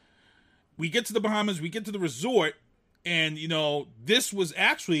feeling. We get to the Bahamas, we get to the resort, and, this was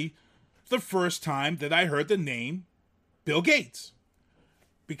actually the first time that I heard the name Bill Gates.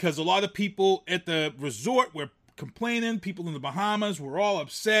 Because a lot of people at the resort were complaining. People in the Bahamas were all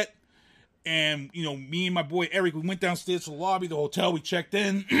upset. And, me and my boy Eric, we went downstairs to the lobby of the hotel. We checked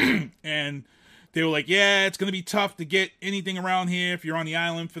in, and they were like, yeah, it's going to be tough to get anything around here if you're on the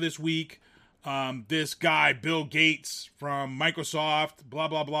island for this week. This guy, Bill Gates from Microsoft, blah,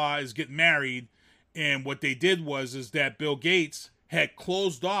 blah, blah, is getting married. And what they did is that Bill Gates had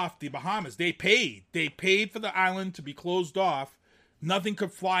closed off the Bahamas. They paid for the island to be closed off. Nothing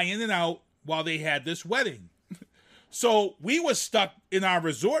could fly in and out while they had this wedding. So we were stuck in our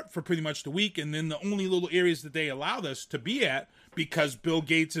resort for pretty much the week. And then the only little areas that they allowed us to be at, because Bill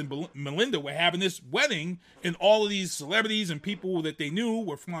Gates and Melinda were having this wedding, and all of these celebrities and people that they knew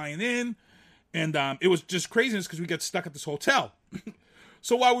were flying in. And it was just craziness because we got stuck at this hotel.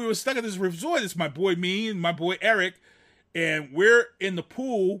 So while we were stuck at this resort, it's my boy, me, and my boy, Eric. And we're in the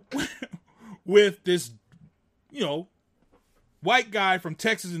pool with this, white guy from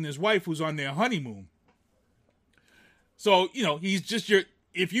Texas and his wife who's on their honeymoon. So, he's just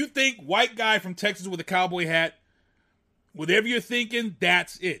if you think white guy from Texas with a cowboy hat, whatever you're thinking,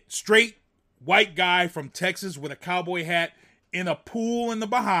 that's it. Straight white guy from Texas with a cowboy hat in a pool in the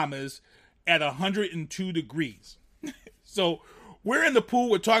Bahamas at 102 degrees. So we're in the pool.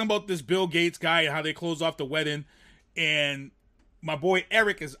 We're talking about this Bill Gates guy and how they closed off the wedding. And my boy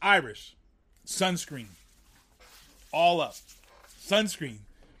Eric is Irish. Sunscreen. All up. Sunscreen.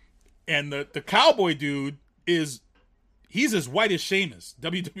 And the cowboy dude he's as white as Sheamus.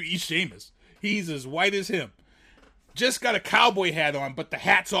 WWE Sheamus. He's as white as him. Just got a cowboy hat on, but the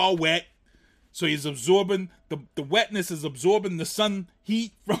hat's all wet. So he's absorbing, the wetness is absorbing the sun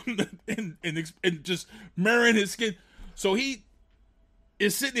heat from and just mirroring his skin. So he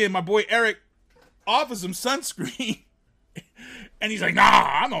is sitting there, my boy Eric offers him sunscreen. And he's like,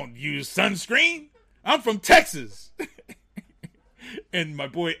 nah, I don't use sunscreen. I'm from Texas. And my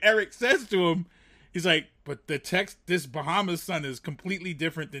boy Eric says to him, he's like, but this Bahamas sun is completely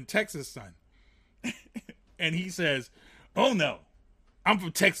different than Texas sun. And he says, oh no, I'm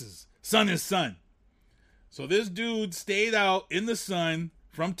from Texas. Sun is sun. So this dude stayed out in the sun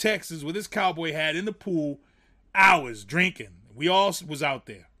from Texas with his cowboy hat in the pool, hours drinking. We all was out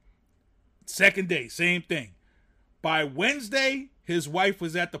there. Second day, same thing. By Wednesday, his wife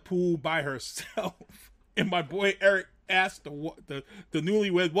was at the pool by herself. And my boy Eric asked the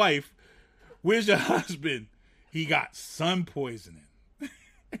newlywed wife, where's your husband? He got sun poisoning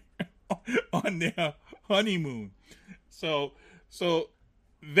on their honeymoon. So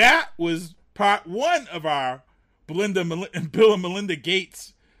that was part one of our Bill and Melinda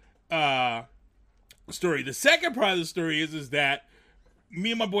Gates story. The second part of the story is that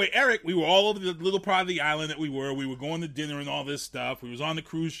me and my boy Eric, we were all over the little part of the island that we were. We were going to dinner and all this stuff. We was on the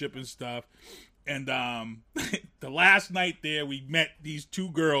cruise ship and stuff. And the last night there, we met these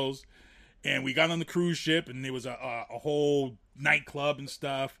two girls, and we got on the cruise ship, and there was a whole nightclub and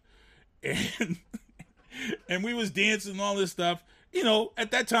stuff. And we was dancing and all this stuff. You know,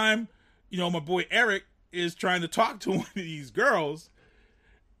 at that time, you know, my boy Eric is trying to talk to one of these girls.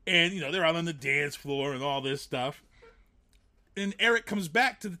 And, you know, they're out on the dance floor and all this stuff. And Eric comes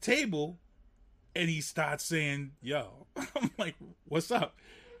back to the table and he starts saying, yo. I'm like, what's up?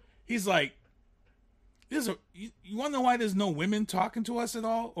 He's like, you want to know why there's no women talking to us at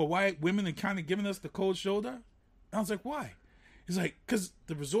all? Or why women are kind of giving us the cold shoulder? And I was like, why? He's like, because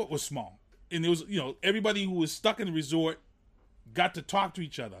the resort was small. And there was, you know, everybody who was stuck in the resort got to talk to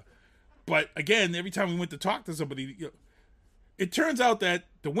each other. But again, every time we went to talk to somebody, you know, it turns out that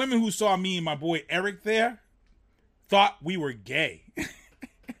the women who saw me and my boy Eric there thought we were gay.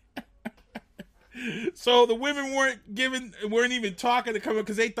 So the women weren't even talking to come up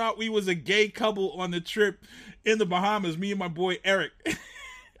because they thought we was a gay couple on the trip in the Bahamas, me and my boy Eric.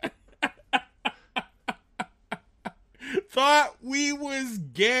 Thought we was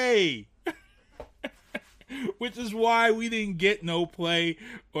gay. Which is why we didn't get no play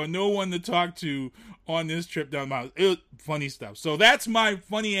or no one to talk to on this trip down the mountain. It was funny stuff. So that's my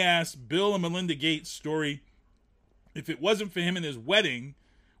funny ass Bill and Melinda Gates story. If it wasn't for him and his wedding,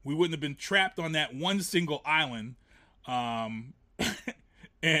 we wouldn't have been trapped on that one single island, and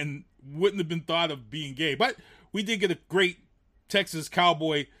wouldn't have been thought of being gay. But we did get a great Texas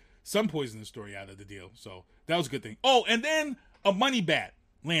cowboy sun poisoning story out of the deal. So that was a good thing. Oh, and then a money bat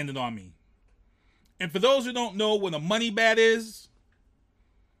landed on me. And for those who don't know what a money bat is,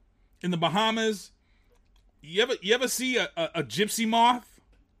 in the Bahamas, you ever see a gypsy moth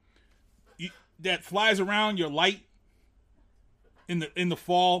that flies around your light in the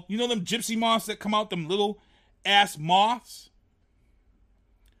fall? You know them gypsy moths that come out, them little ass moths?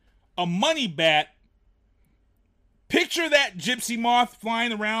 A money bat, picture that gypsy moth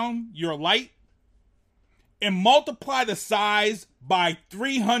flying around your light and multiply the size by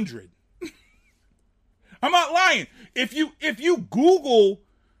 300. I'm not lying. If you Google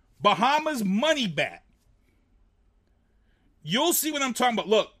Bahamas money bat, you'll see what I'm talking about.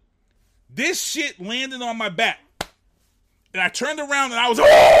 Look, this shit landed on my back. And I turned around and I was,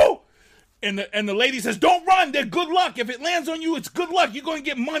 oh! And the lady says, don't run. They're good luck. If it lands on you, it's good luck. You're going to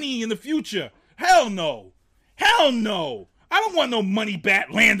get money in the future. Hell no. Hell no. I don't want no money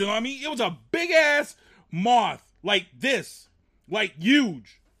bat landing on me. It was a big ass moth like this. Like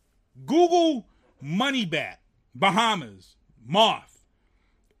huge. Google money bat, Bahamas, moth.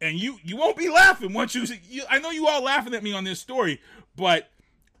 And you won't be laughing once you I know you all laughing at me on this story, but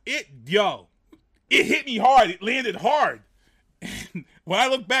it hit me hard. It landed hard. And when I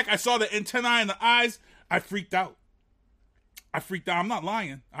look back, I saw the antennae in the eyes. I freaked out. I'm not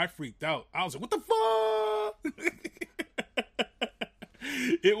lying. I freaked out. I was like, what the fuck?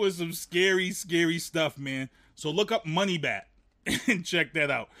 It was some scary, scary stuff, man. So look up money bat and check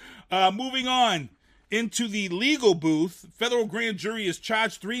that out. Moving on. into the legal booth. Federal grand jury has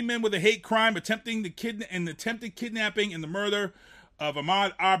charged 3 men with a hate crime, attempted kidnapping and the murder of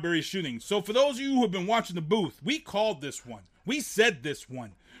Ahmaud Arbery shooting. So for those of you who have been watching the booth, we called this one. We said this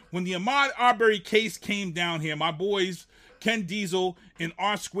one. When the Ahmaud Arbery case came down here, my boys, Ken Diesel and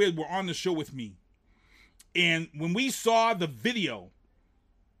R Squared, were on the show with me. And when we saw the video,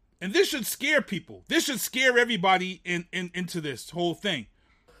 and this should scare people. This should scare everybody into this whole thing.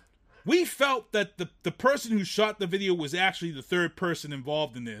 We felt that the person who shot the video was actually the third person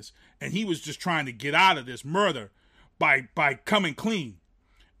involved in this, and he was just trying to get out of this murder by coming clean.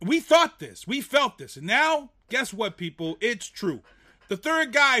 We thought this. We felt this. And now, guess what, people? It's true. The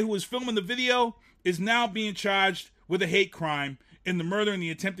third guy who was filming the video is now being charged with a hate crime in the murder and the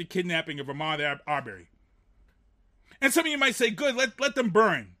attempted kidnapping of Ahmaud Arbery. And some of you might say, good, let them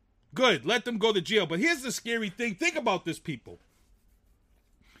burn. Good, let them go to jail. But here's the scary thing. Think about this, people.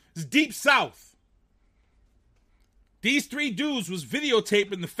 It's deep south. These 3 dudes was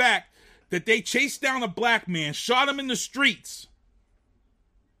videotaping the fact that they chased down a black man, shot him in the streets,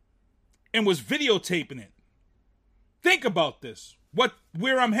 and was videotaping it. Think about this.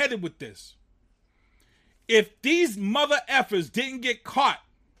 Where I'm headed with this. If these mother effers didn't get caught,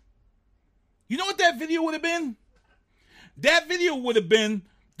 you know what that video would have been? That video would have been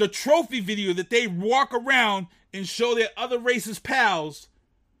the trophy video that they walk around and show their other racist pals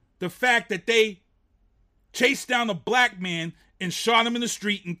the fact that they chased down a black man and shot him in the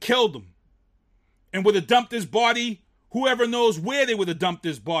street and killed him. And would have dumped his body, whoever knows where they would have dumped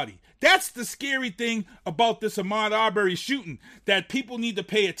his body. That's the scary thing about this Ahmaud Arbery shooting that people need to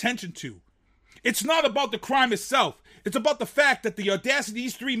pay attention to. It's not about the crime itself. It's about the fact that the audacity of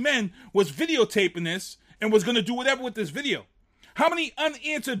these 3 men was videotaping this and was going to do whatever with this video. How many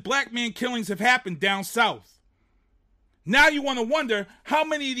unanswered black man killings have happened down south? Now you want to wonder how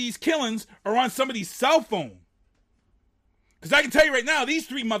many of these killings are on somebody's cell phone. Because I can tell you right now, these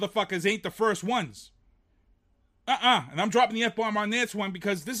 3 motherfuckers ain't the first ones. And I'm dropping the F-bomb on this one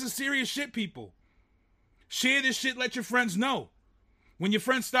because this is serious shit, people. Share this shit, let your friends know. When your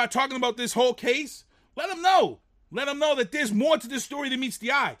friends start talking about this whole case, let them know. Let them know that there's more to this story than meets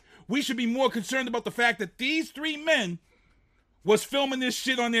the eye. We should be more concerned about the fact that these 3 men was filming this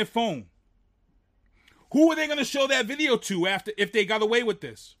shit on their phone. Who are they going to show that video to if they got away with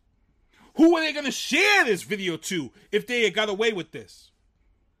this? Who are they going to share this video to if they got away with this?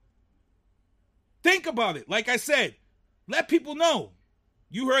 Think about it. Like I said, let people know.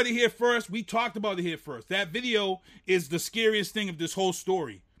 You heard it here first. We talked about it here first. That video is the scariest thing of this whole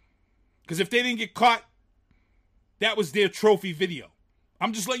story. Because if they didn't get caught, that was their trophy video.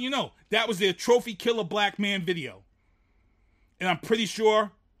 I'm just letting you know. That was their trophy killer black man video. And I'm pretty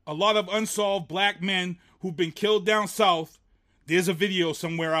sure a lot of unsolved black men who've been killed down south, there's a video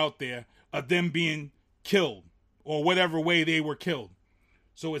somewhere out there of them being killed or whatever way they were killed.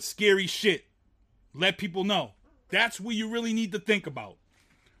 So it's scary shit. Let people know. That's what you really need to think about.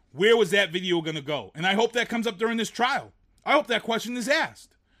 Where was that video going to go? And I hope that comes up during this trial. I hope that question is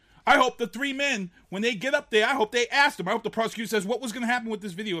asked. I hope the 3 men, when they get up there, I hope they ask them. I hope the prosecutor says, what was going to happen with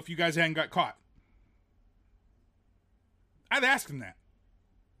this video if you guys hadn't got caught? I'd ask them that.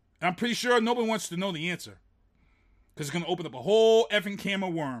 And I'm pretty sure nobody wants to know the answer. Because it's going to open up a whole effing can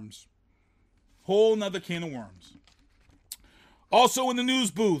of worms. Whole nother can of worms. Also in the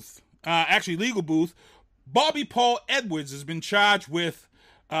news booth, actually legal booth, Bobby Paul Edwards has been charged with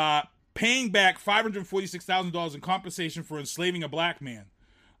paying back $546,000 in compensation for enslaving a black man.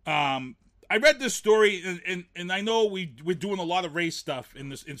 I read this story, and I know we're doing a lot of race stuff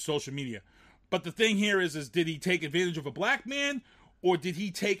in social media. But the thing here is did he take advantage of a black man, or did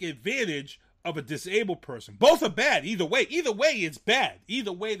he take advantage of a disabled person? Both are bad. Either way, it's bad.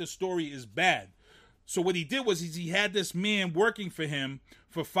 Either way, the story is bad. So what he did was he had this man working for him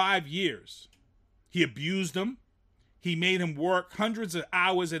for 5 years. He abused him. He made him work hundreds of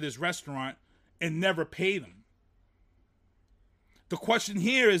hours at his restaurant and never paid him. The question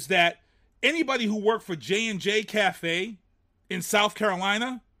here is that anybody who worked for J&J Cafe in South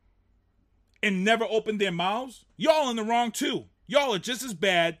Carolina and never opened their mouths, y'all in the wrong too. Y'all are just as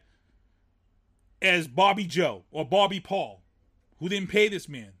bad as Bobby Joe or Bobby Paul, who didn't pay this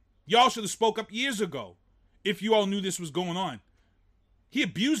man. Y'all should have spoke up years ago if you all knew this was going on. He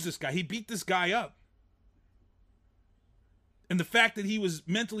abused this guy. He beat this guy up. And the fact that he was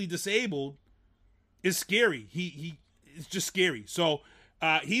mentally disabled is scary. It's just scary. So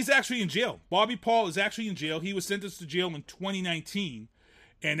he's actually in jail. Bobby Paul is actually in jail. He was sentenced to jail in 2019.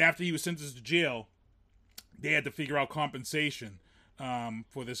 And after he was sentenced to jail, they had to figure out compensation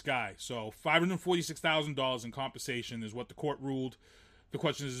for this guy. So $546,000 in compensation is what the court ruled The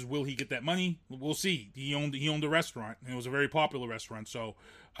question is will he get that money? We'll see. He owned a restaurant, and it was a very popular restaurant, so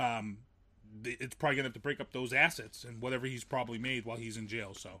it's probably going to have to break up those assets and whatever he's probably made while he's in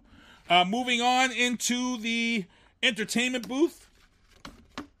jail. So, moving on into the entertainment booth.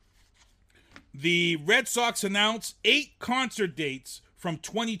 The Red Sox announced 8 concert dates from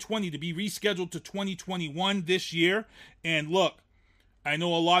 2020 to be rescheduled to 2021 this year. And look, I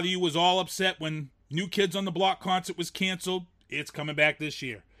know a lot of you was all upset when New Kids on the Block concert was canceled. It's coming back this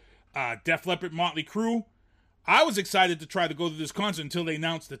year. Def Leppard, Motley Crue. I was excited to try to go to this concert until they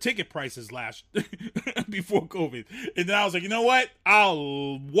announced the ticket prices last before COVID. And then I was like, you know what?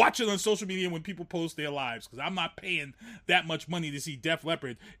 I'll watch it on social media when people post their lives, because I'm not paying that much money to see Def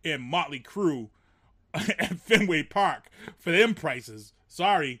Leppard and Motley Crue at Fenway Park for them prices.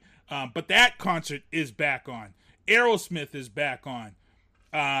 Sorry. But that concert is back on. Aerosmith is back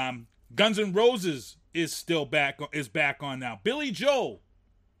on. Guns N' Roses is back on now. Billy Joel.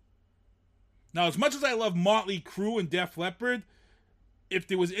 Now, as much as I love Motley Crue and Def Leppard, if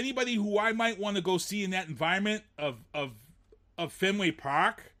there was anybody who I might want to go see in that environment of Fenway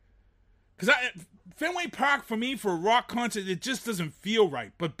Park, because Fenway Park for me for a rock concert, it just doesn't feel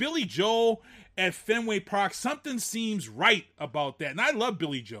right. But Billy Joel at Fenway Park, something seems right about that, and I love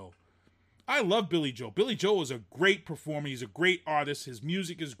Billy Joel. Billy Joel is a great performer. He's a great artist. His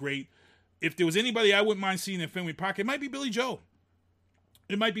music is great. If there was anybody I wouldn't mind seeing at Fenway Park, it might be Billy Joel.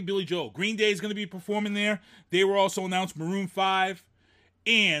 Green Day is going to be performing there. They were also announced. Maroon 5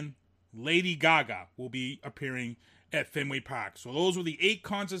 and Lady Gaga will be appearing at Fenway Park. So those were the 8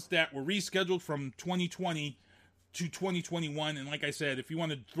 concerts that were rescheduled from 2020 to 2021. And like I said, if you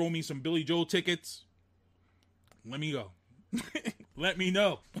want to throw me some Billy Joel tickets, let me go. Let me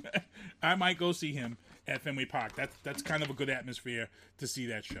know. I might go see him at Fenway Park. That's kind of a good atmosphere to see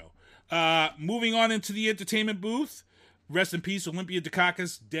that show. Moving on into the entertainment booth. Rest in peace, Olympia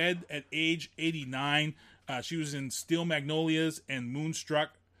Dukakis, dead at age 89. She was in Steel Magnolias and Moonstruck.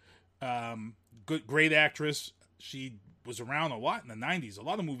 Great actress. She was around a lot in the 90s, a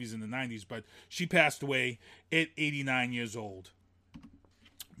lot of movies in the 90s, but she passed away at 89 years old.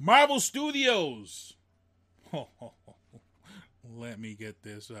 Marvel Studios. Let me get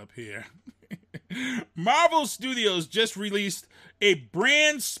this up here. Marvel Studios just released a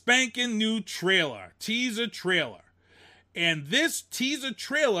brand spanking new teaser trailer. And this teaser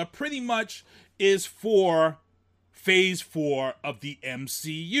trailer pretty much is for Phase 4 of the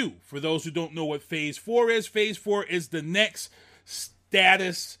MCU. For those who don't know what Phase 4 is the next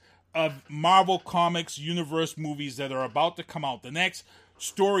status of Marvel Comics universe movies that are about to come out. The next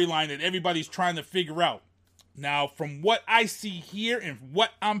storyline that everybody's trying to figure out. Now, from what I see here and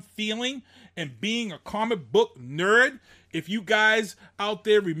what I'm feeling, and being a comic book nerd, if you guys out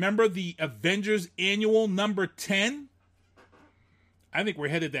there remember the Avengers Annual number 10, I think we're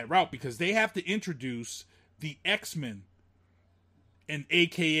headed that route, because they have to introduce the X-Men and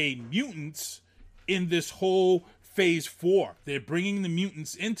AKA mutants in this whole Phase 4. They're bringing the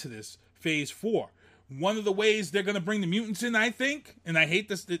mutants into this Phase 4. One of the ways they're going to bring the mutants in, I think, and I hate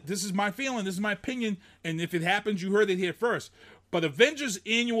this, this is my feeling, this is my opinion, and if it happens, you heard it here first, but Avengers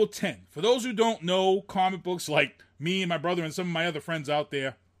Annual 10, for those who don't know comic books like me and my brother and some of my other friends out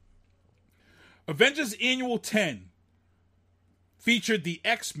there, Avengers Annual 10 featured the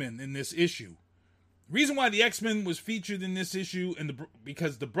X-Men in this issue. The reason why the X-Men was featured in this issue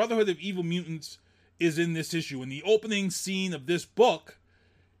because the Brotherhood of Evil Mutants is in this issue. And the opening scene of this book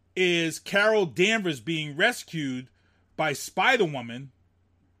is Carol Danvers being rescued by Spider-Woman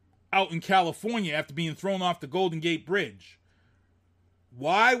out in California after being thrown off the Golden Gate Bridge.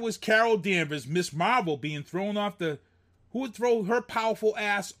 Why was Carol Danvers, Miss Marvel, being thrown off who would throw her powerful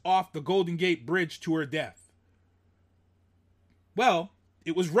ass off the Golden Gate Bridge to her death? Well,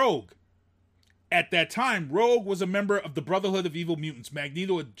 it was Rogue. At that time, Rogue was a member of the Brotherhood of Evil Mutants.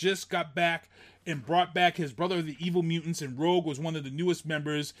 Magneto had just got back and brought back his Brotherhood of Evil Mutants, and Rogue was one of the newest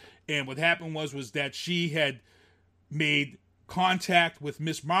members. And what happened was that she had made contact with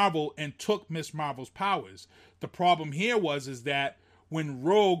Miss Marvel and took Miss Marvel's powers. The problem here is that when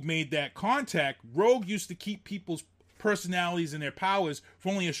Rogue made that contact, Rogue used to keep people's personalities and their powers for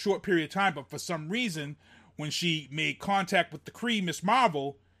only a short period of time, but for some reason, when she made contact with the Kree, Miss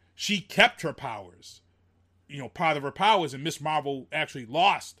Marvel, she kept her powers. Part of her powers, and Miss Marvel actually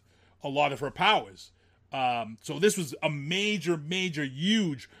lost a lot of her powers. So this was a major,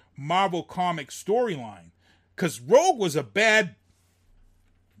 huge Marvel comic storyline. Because Rogue was bad.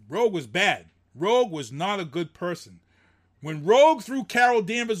 Rogue was not a good person. When Rogue threw Carol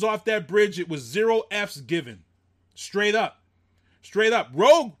Danvers off that bridge, it was 0 F's given. Straight up.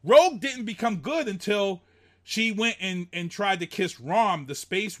 Rogue didn't become good until she went and tried to kiss Rom, the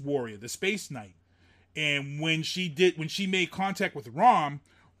space warrior, the space knight. And when she made contact with Rom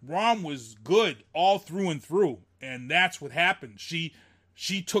was good all through and through. And that's what happened. She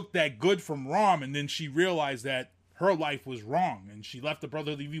took that good from Rom, and then she realized that her life was wrong, and she left the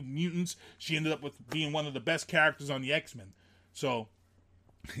Brotherhood of Evil Mutants. She ended up with being one of the best characters on the X-Men. So,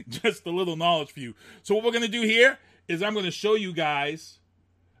 just a little knowledge for you. So what we're going to do here is I'm going to show you guys,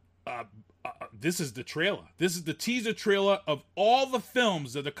 this is the trailer. This is the teaser trailer of all the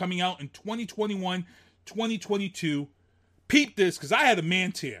films that are coming out in 2021, 2022. Peep this, because I had a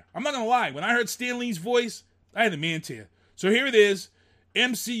man tear. I'm not going to lie. When I heard Stan Lee's voice, I had a man tear. So here it is.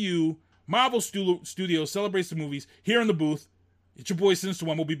 MCU, Marvel Studios celebrates the movies here in the booth. It's your boy Sinister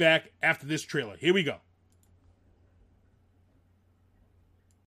One. We'll be back after this trailer. Here we go.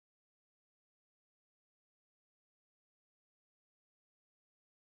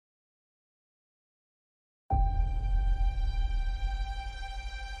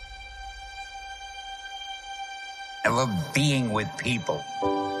 I love being with people.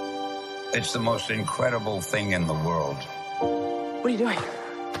 It's the most incredible thing in the world. What are you doing?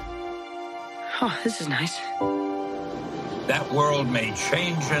 Oh, this is nice. That world may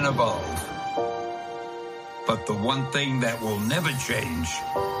change and evolve. But the one thing that will never change,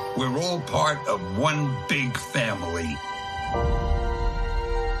 we're all part of one big family.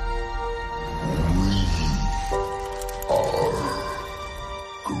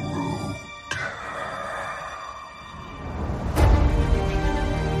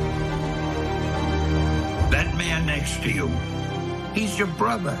 That man next to you, he's your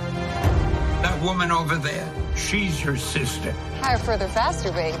brother. That woman over there, she's your sister. Higher, further,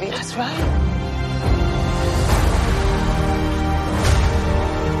 faster, baby. That's right.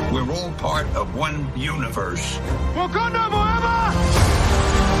 We're all part of one universe Wakanda forever!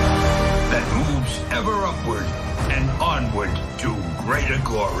 that moves ever upward and onward to greater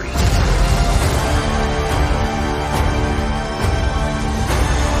glory.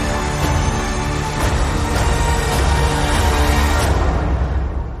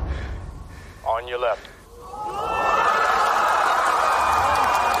 On your left.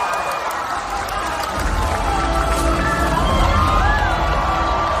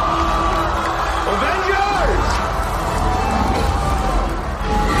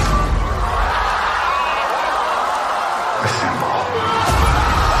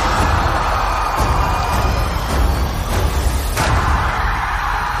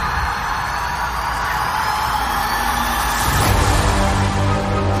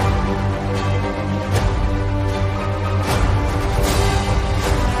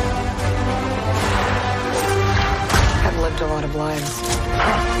 A lot of lives.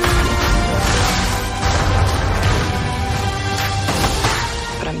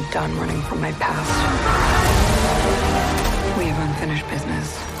 But I'm done running from my past. We have unfinished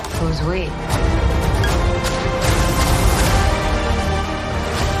business. Who's we?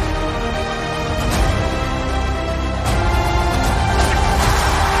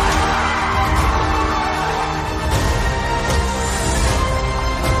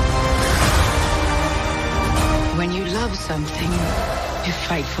 When you love something, you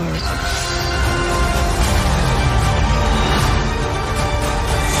fight for it.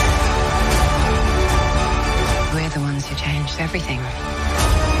 We're the ones who changed everything.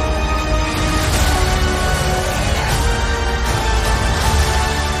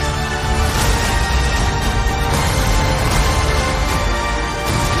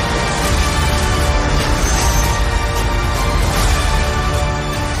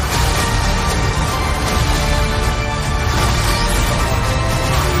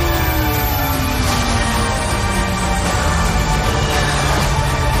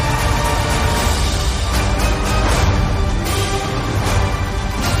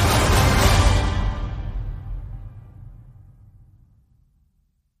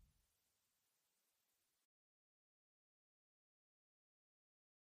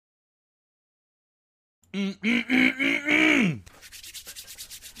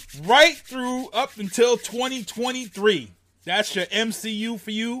 Right through up until 2023. That's your MCU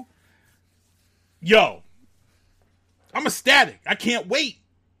for you. Yo, I'm ecstatic. I can't wait.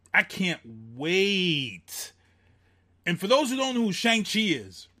 I can't wait. And for those who don't know who Shang-Chi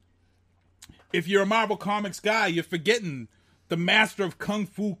is, if you're a Marvel Comics guy, you're forgetting the master of Kung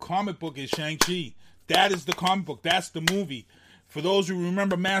Fu comic book is Shang-Chi. That is the comic book. That's the movie. For those who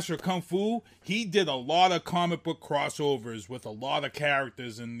remember Master of Kung Fu, he did a lot of comic book crossovers with a lot of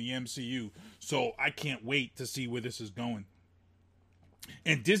characters in the MCU. So I can't wait to see where this is going.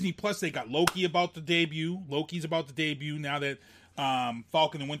 And Disney Plus, they got Loki about to debut. Loki's about to debut now that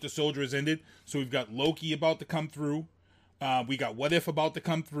Falcon and Winter Soldier has ended. So we've got Loki about to come through. We got What If about to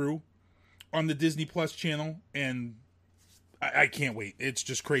come through on the Disney Plus channel. And I can't wait. It's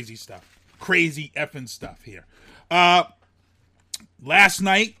just crazy stuff. Crazy effing stuff here. Last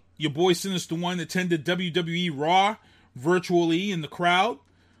night, your boy Sinister One attended WWE Raw virtually in the crowd.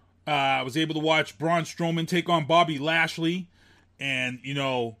 I was able to watch Braun Strowman take on Bobby Lashley. And,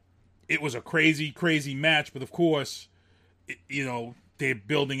 it was a crazy, crazy match. But, of course, they're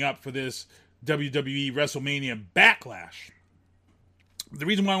building up for this WWE WrestleMania Backlash. The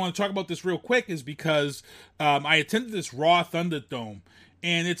reason why I want to talk about this real quick is because I attended this Raw Thunderdome.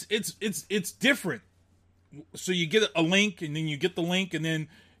 And it's different. So you get a link, and then you get the link, and then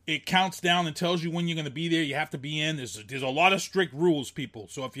it counts down and tells you when you're going to be there. You have to be in. There's a lot of strict rules, people.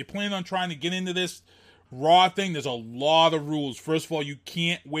 So if you plan on trying to get into this Raw thing, there's a lot of rules. First of all, you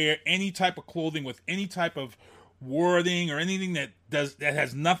can't wear any type of clothing with any type of wording or anything that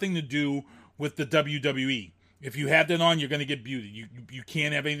has nothing to do with the WWE. If you have that on, you're going to get booted. You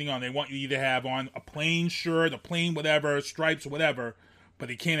can't have anything on. They want you to either have on a plain shirt, a plain whatever, stripes or whatever, but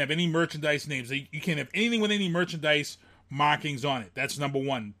they can't have any merchandise names. You can't have anything with any merchandise markings on it. That's number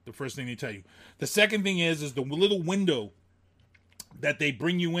one, the first thing they tell you. The second thing is the little window that they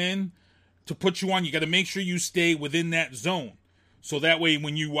bring you in to put you on. You got to make sure you stay within that zone. So that way,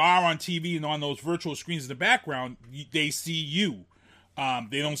 when you are on TV and on those virtual screens in the background, they see you.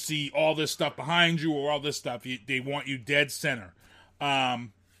 They don't see all this stuff behind you or all this stuff. They want you dead center.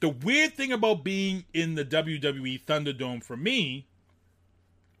 The weird thing about being in the WWE Thunderdome for me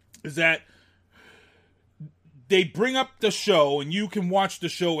is that they bring up the show and you can watch the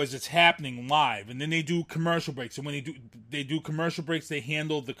show as it's happening live, and then they do commercial breaks. And when they do commercial breaks, they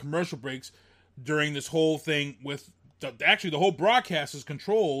handle the commercial breaks during this whole thing with the whole broadcast is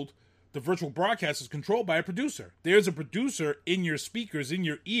controlled. The virtual broadcast is controlled by a producer. There's a producer in your speakers, in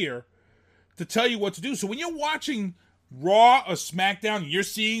your ear, to tell you what to do. So when you're watching Raw or SmackDown, and you're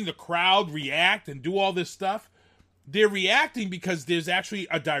seeing the crowd react and do all this stuff, they're reacting because there's actually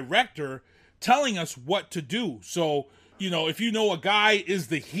a director telling us what to do. So, if a guy is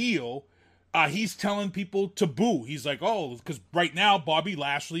the heel, he's telling people to boo. He's like, oh, because right now Bobby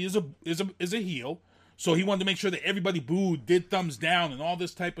Lashley is a heel. So he wanted to make sure that everybody booed, did thumbs down, and all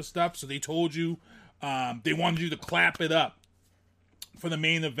this type of stuff. So they told you, they wanted you to clap it up for the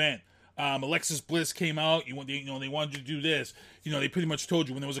main event. Alexis Bliss came out. They wanted you to do this. They pretty much told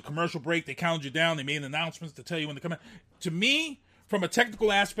you when there was a commercial break, they counted you down. They made announcements to tell you when to come out. To me, from a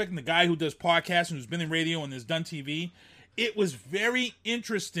technical aspect, and the guy who does podcasts and who's been in radio and has done TV, it was very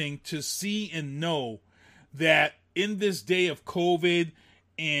interesting to see and know that in this day of COVID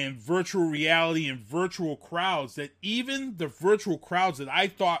and virtual reality and virtual crowds, that even the virtual crowds that I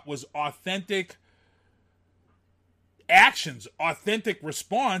thought was authentic actions, authentic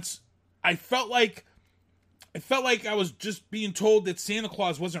response, I felt like I was just being told that Santa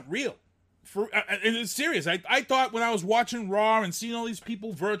Claus wasn't real. And it's serious. I thought when I was watching Raw and seeing all these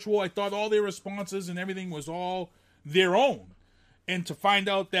people virtual, I thought all their responses and everything was all their own. And to find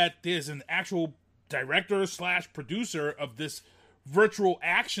out that there's an actual director / producer of this virtual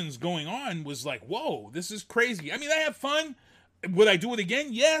actions going on was like, whoa, this is crazy. I mean, I have fun. Would I do it again?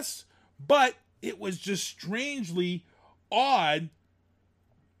 Yes. But it was just strangely odd.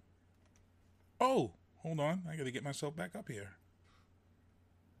 Oh, hold on. I got to get myself back up here.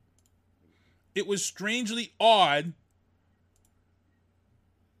 It was strangely odd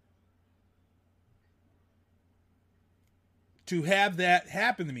to have that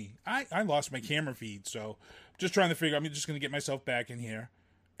happen to me. I lost my camera feed, so I'm just trying to figure out. I'm just going to get myself back in here,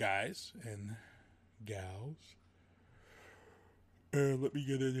 guys and gals. Let me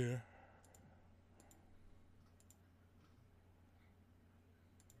get in here.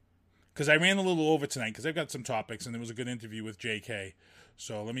 Because I ran a little over tonight because I've got some topics and there was a good interview with JK.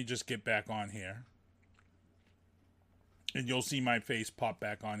 So let me just get back on here. And you'll see my face pop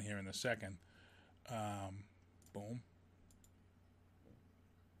back on here in a second. Boom.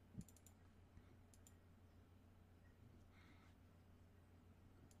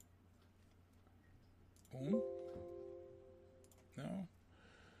 Boom. No.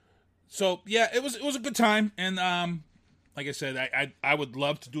 So yeah, it was a good time, and like I said, I would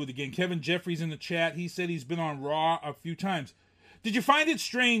love to do it again. Kevin Jeffries in the chat, he said he's been on Raw a few times. Did you find it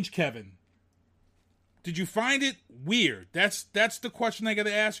strange, Kevin? Did you find it weird? That's the question I got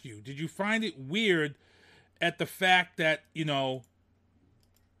to ask you. Did you find it weird at the fact that,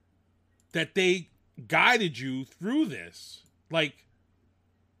 that they guided you through this? Like,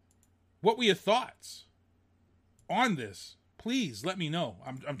 what were your thoughts on this please let me know.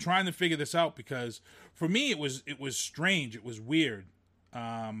 I'm trying to figure this out because for me it was strange. It was weird.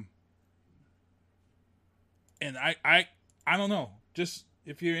 And I don't know. Just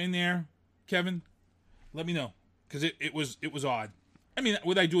if you're in there, Kevin, let me know because it was odd. I mean,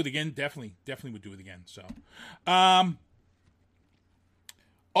 would I do it again? Definitely would do it again. So,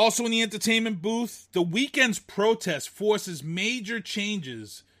 also in the entertainment booth, the weekend's protest forces major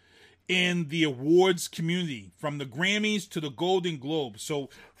changes in the awards community, from the Grammys to the Golden Globes. So,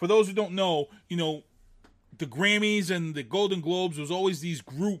 for those who don't know, the Grammys and the Golden Globes was always these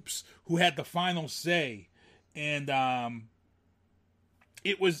groups who had the final say, and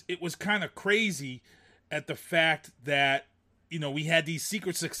it was kind of crazy at the fact that we had these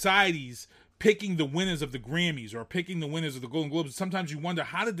secret societies picking the winners of the Grammys or picking the winners of the Golden Globes. Sometimes you wonder,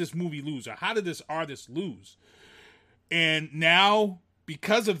 how did this movie lose, or how did this artist lose? And now,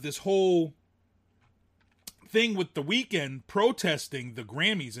 because of this whole thing with The Weeknd protesting the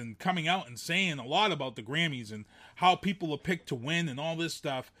Grammys and coming out and saying a lot about the Grammys and how people are picked to win and all this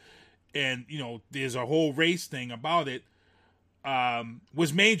stuff, and there's a whole race thing about it,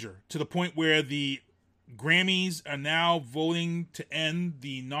 was major, to the point where the Grammys are now voting to end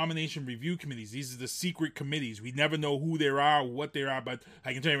the nomination review committees. These are the secret committees. We never know who they are or what they are, but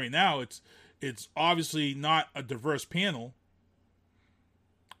I can tell you right now, it's obviously not a diverse panel.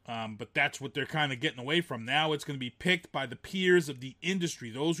 But that's what they're kind of getting away from. Now it's going to be picked by the peers of the industry.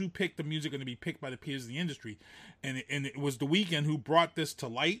 Those who pick the music are going to be picked by the peers of the industry. And it was The Weeknd who brought this to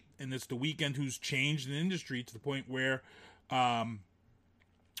light, and it's The Weeknd who's changed the industry to the point where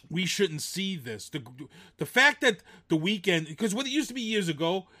we shouldn't see this. The fact that The Weeknd, because what it used to be years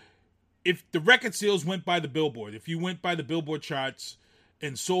ago, if the record sales went by the Billboard, if you went by the Billboard charts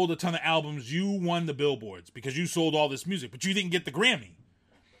and sold a ton of albums, you won the Billboards because you sold all this music, but you didn't get the Grammy.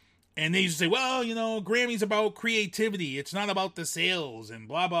 And they used to say, well, Grammy's about creativity. It's not about the sales and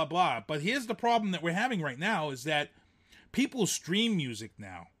blah, blah, blah. But here's the problem that we're having right now is that people stream music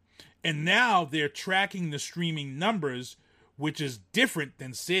now. And now they're tracking the streaming numbers, which is different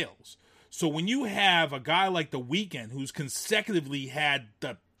than sales. So when you have a guy like The Weeknd, who's consecutively had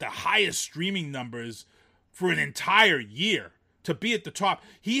the highest streaming numbers for an entire year, to be at the top,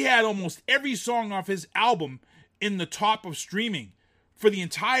 he had almost every song off his album in the top of streaming for the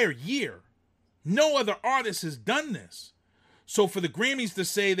entire year. No other artist has done this. So for the Grammys to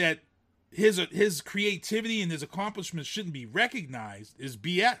say that his creativity and his accomplishments shouldn't be recognized is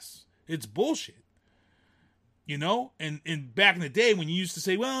BS. It's bullshit. And back in the day when you used to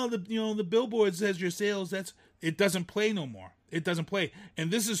say, well, the Billboard says your sales, it doesn't play no more. It doesn't play.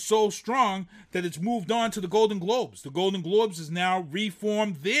 And this is so strong that it's moved on to the Golden Globes. The Golden Globes has now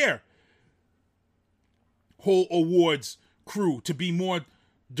reformed their whole awards crew to be more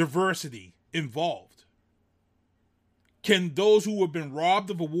diversity involved. Can those who have been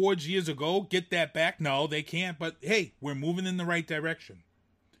robbed of awards years ago get that back? No, they can't. But hey, we're moving in the right direction.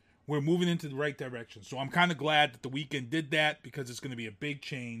 We're moving into the right direction. So I'm kind of glad that The Weeknd did that because it's going to be a big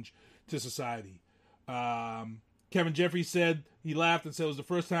change to society. Kevin Jeffries said, he laughed and said it was the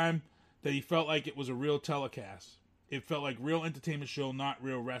first time that he felt like it was a real telecast. It felt like real entertainment show, not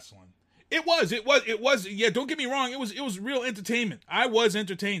real wrestling. It was. Yeah, don't get me wrong. It was real entertainment. I was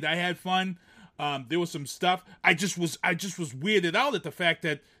entertained. I had fun. There was some stuff. I just was weirded out at the fact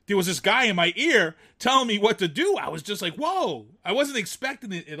that there was this guy in my ear telling me what to do. I was just like, whoa. I wasn't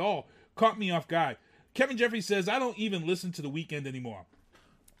expecting it at all. Caught me off guard. Kevin Jeffries says, I don't even listen to The Weeknd anymore.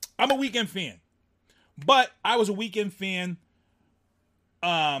 I'm a Weeknd fan. But I was a Weeknd fan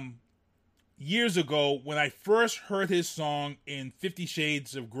years ago when I first heard his song in 50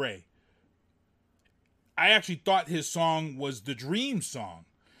 Shades of Grey. I actually thought his song was the Dream song.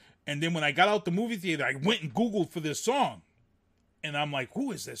 And then when I got out the movie theater, I went and Googled for this song. And I'm like,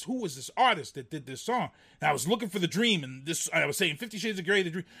 who is this? Who was this artist that did this song? And I was looking for the Dream. And I was saying 50 Shades of Grey, the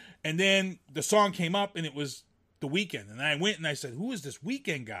Dream. And then the song came up and it was The Weeknd. And I went and I said, who is this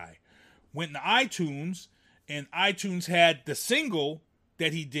Weeknd guy? Went into iTunes, and iTunes had the single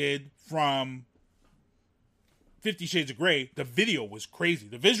that he did from 50 Shades of Grey. The video was crazy.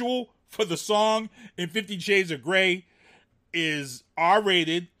 The visual for the song in 50 Shades of Grey is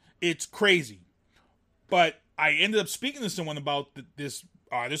R-rated. It's crazy. But I ended up speaking to someone about this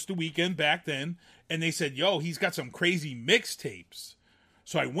artist, The Weeknd, back then, and they said, yo, he's got some crazy mixtapes.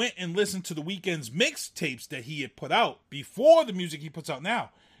 So I went and listened to The Weeknd's mixtapes that he had put out before the music he puts out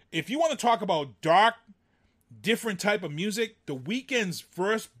now. If you want to talk about dark, different type of music, The Weeknd's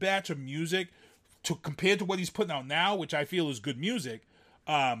first batch of music, compared to what he's putting out now, which I feel is good music,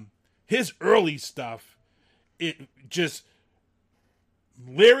 his early stuff, it just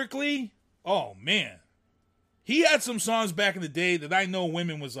lyrically, oh man, He had some songs back in the day that I know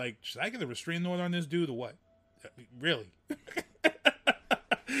women was like, should I get a restraining order on this dude or what? Really?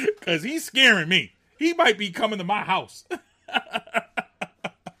 Because he's scaring me. He might be coming to my house.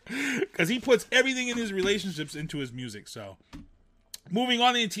 Because he puts everything in his relationships into his music. So, moving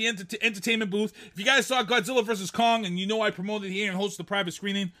on into entertainment booth. If you guys saw Godzilla vs. Kong, and you know I promoted here and hosted the private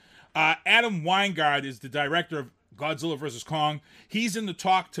screening, Adam Weingart is the director of Godzilla vs. Kong. He's in the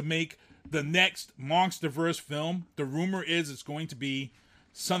talk to make the next Monsterverse film. The rumor is it's going to be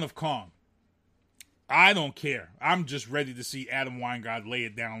Son of Kong. I don't care. I'm just ready to see Adam Weingart lay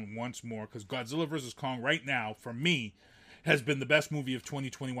it down once more, because Godzilla vs. Kong right now, for me, has been the best movie of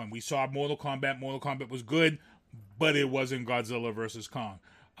 2021. We saw Mortal Kombat. Mortal Kombat was good, but it wasn't Godzilla vs. Kong.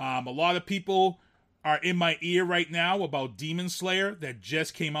 A lot of people are in my ear right now about Demon Slayer that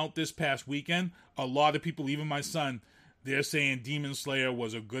just came out this past weekend. A lot of people, even my son, they're saying Demon Slayer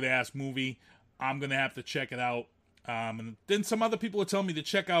was a good-ass movie. I'm going to have to check it out. And then some other people are telling me to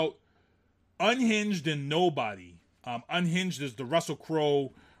check out Unhinged and Nobody. Unhinged is the Russell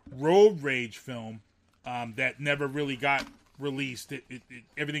Crowe road rage film that never really got released.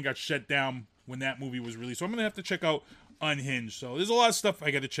 Everything got shut down when that movie was released. So I'm going to have to check out Unhinged. So there's a lot of stuff I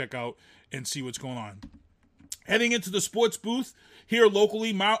got to check out and see what's going on. Heading into the sports booth here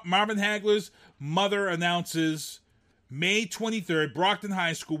locally, Marvin Hagler's mother announces May 23rd, Brockton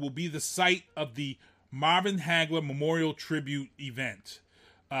High School will be the site of the Marvin Hagler Memorial Tribute event.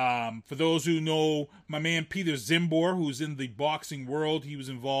 For those who know my man Peter Zimbor, who's in the boxing world, he was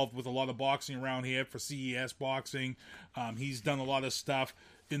involved with a lot of boxing around here for CES Boxing. He's done a lot of stuff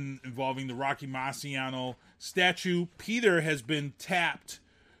involving the Rocky Marciano statue. Peter has been tapped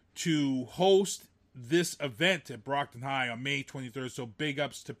to host this event at Brockton High on May 23rd, so big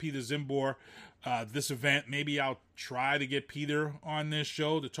ups to Peter Zimbor. This event, maybe I'll try to get Peter on this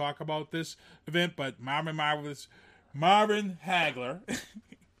show to talk about this event, but Marvin Hagler...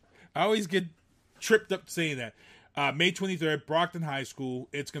 I always get tripped up saying that. May 23rd, Brockton High School.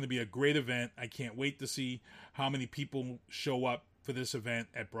 It's going to be a great event. I can't wait to see how many people show up for this event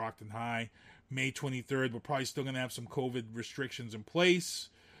at Brockton High. May 23rd, we're probably still going to have some COVID restrictions in place.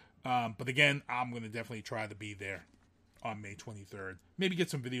 But again, I'm going to definitely try to be there on May 23rd. Maybe get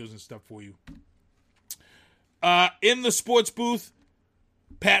some videos and stuff for you. In the sports booth,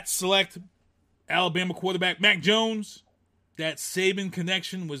 Pats select Alabama quarterback Mac Jones. That Saban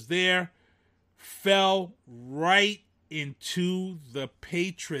connection was there, fell right into the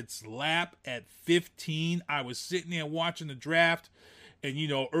Patriots' lap at 15. I was sitting there watching the draft, and,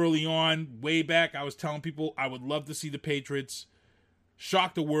 early on, way back, I was telling people I would love to see the Patriots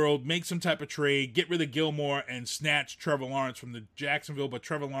shock the world, make some type of trade, get rid of Gilmore, and snatch Trevor Lawrence from the Jacksonville, but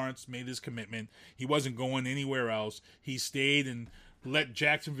Trevor Lawrence made his commitment. He wasn't going anywhere else. He stayed and let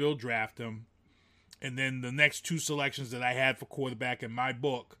Jacksonville draft him. And then the next two selections that I had for quarterback in my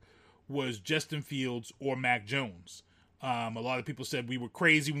book was Justin Fields or Mac Jones. A lot of people said we were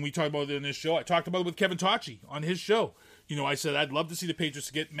crazy when we talked about it in this show. I talked about it with Kevin Tocci on his show. I said I'd love to see the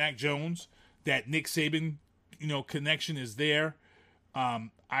Patriots get Mac Jones. That Nick Saban, connection is there.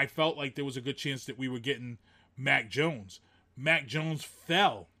 I felt like there was a good chance that we were getting Mac Jones. Mac Jones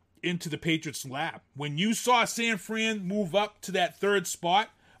fell into the Patriots' lap. When you saw San Fran move up to that third spot,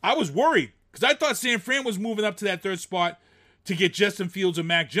 I was worried. Because I thought San Fran was moving up to that third spot to get Justin Fields and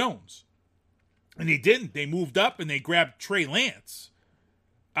Mac Jones. And they didn't. They moved up and they grabbed Trey Lance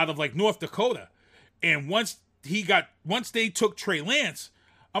out of North Dakota. And once they took Trey Lance,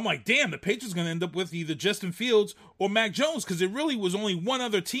 I'm like, damn, the Patriots are going to end up with either Justin Fields or Mac Jones, because there really was only one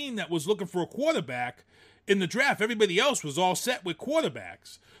other team that was looking for a quarterback in the draft. Everybody else was all set with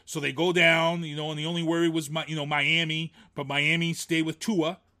quarterbacks. So they go down, and the only worry was Miami, but Miami stayed with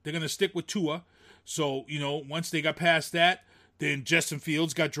Tua. They're going to stick with Tua. So, once they got past that, then Justin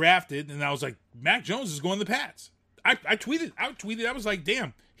Fields got drafted, and I was like, Mac Jones is going to the Pats. I tweeted. I was like,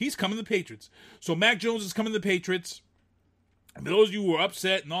 damn, he's coming to the Patriots. So Mac Jones is coming to the Patriots. And for those of you who were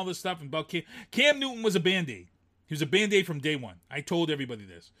upset and all this stuff about Cam Newton was a Band-Aid. He was a Band-Aid from day one. I told everybody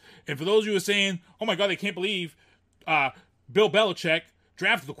this. And for those of you who are saying, oh my God, I can't believe Bill Belichick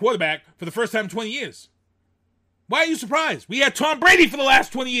drafted the quarterback for the first time in 20 years. Why are you surprised? We had Tom Brady for the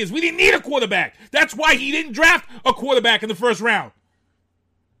last 20 years. We didn't need a quarterback. That's why he didn't draft a quarterback in the first round.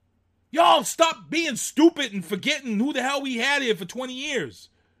 Y'all stop being stupid and forgetting who the hell we had here for 20 years.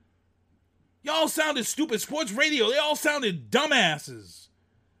 Y'all sounded stupid. Sports radio, they all sounded dumbasses.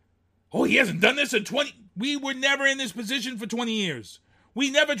 Oh, he hasn't done this in 20... We were never in this position for 20 years.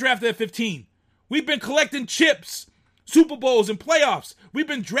 We never drafted at 15. We've been collecting chips Super Bowls and playoffs. We've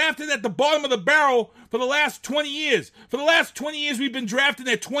been drafted at the bottom of the barrel for the last 20 years. For the last 20 years, we've been drafted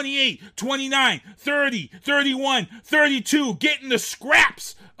at 28, 29, 30, 31, 32, getting the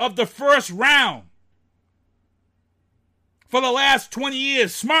scraps of the first round. For the last 20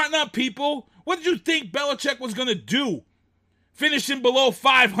 years. Smarten up, people. What did you think Belichick was going to do? Finishing below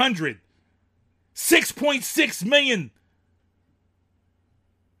 500. $6.6 million.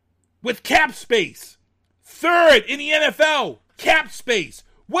 With cap space. Third in the NFL. Cap space.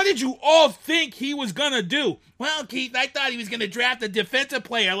 What did you all think he was going to do? Well, Keith, I thought he was going to draft a defensive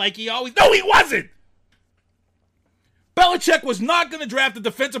player like he always... No, he wasn't! Belichick was not going to draft a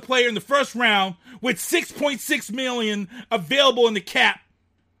defensive player in the first round with $6.6 million available in the cap.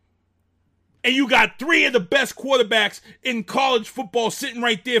 And you got three of the best quarterbacks in college football sitting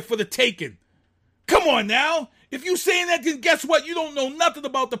right there for the taking. Come on now. If you saying that, then guess what? You don't know nothing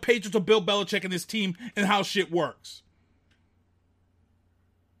about the Patriots or Bill Belichick and his team and how shit works.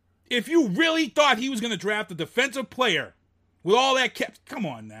 If you really thought he was going to draft a defensive player with all that cap, come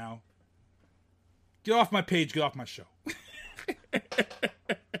on now. Get off my page, get off my show.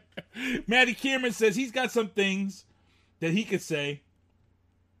 Matty Cameron says he's got some things that he could say.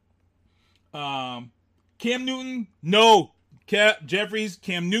 Cam Newton, no. Jeffries,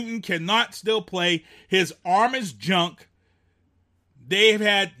 Cam Newton cannot still play. His arm is junk. They've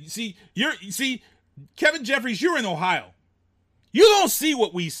had, you see, Kevin Jeffries, you're in Ohio. You don't see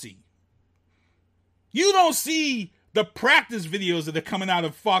what we see. You don't see the practice videos that are coming out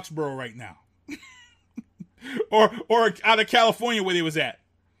of Foxborough right now. or out of California where they was at.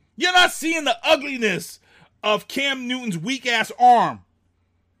 You're not seeing the ugliness of Cam Newton's weak-ass arm.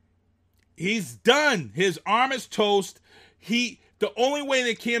 He's done. His arm is toast. The only way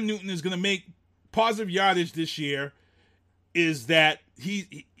that Cam Newton is going to make positive yardage this year is that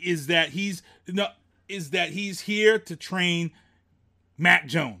he's here to train Mac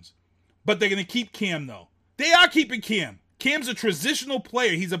Jones. But they're going to keep Cam, though. They are keeping Cam. Cam's a transitional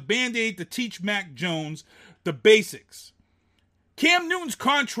player. He's a Band-Aid to teach Mac Jones the basics. Cam Newton's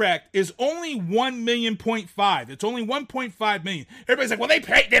contract is only $1.5 million. It's only $1.5 million. Everybody's like, well,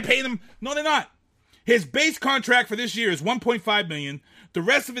 they're paying him. No, they're not. His base contract for this year is $1.5 million. The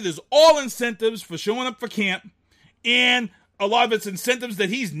rest of it is all incentives for showing up for camp, and a lot of it's incentives that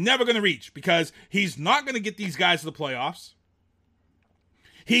he's never going to reach because he's not going to get these guys to the playoffs.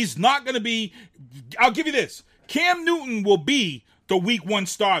 He's not going to be, I'll give you this, Cam Newton will be the week one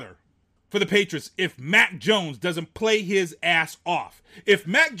starter for the Patriots if Mac Jones doesn't play his ass off. If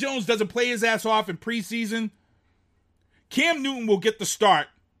Mac Jones doesn't play his ass off in preseason, Cam Newton will get the start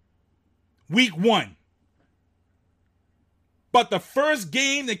week one. But the first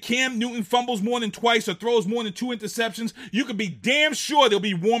game that Cam Newton fumbles more than twice or throws more than 2 interceptions, you can be damn sure they'll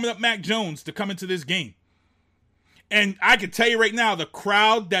be warming up Mac Jones to come into this game. And I can tell you right now, the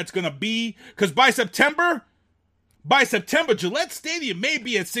crowd that's going to be, because by September, Gillette Stadium may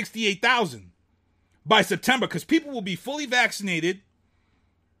be at 68,000 by September, because people will be fully vaccinated,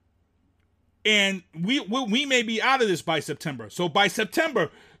 and we may be out of this by September. So by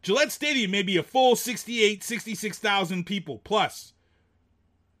September, Gillette Stadium may be a full 66,000 people plus.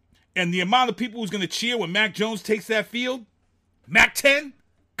 And the amount of people who's going to cheer when Mac Jones takes that field, Mac 10,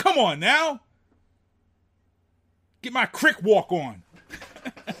 come on now. Get my crick walk on.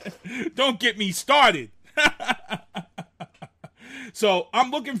 Don't get me started. So I'm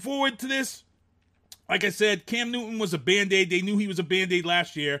looking forward to this. Like I said, Cam Newton was a Band-Aid. They knew he was a Band-Aid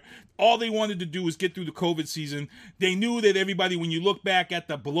last year. All they wanted to do was get through the COVID season. They knew that everybody, when you look back at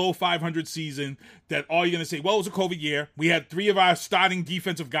the below 500 season, that all you're going to say, well, it was a COVID year. We had 3 of our starting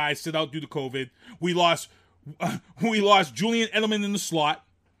defensive guys sit out due to COVID. We lost Julian Edelman in the slot.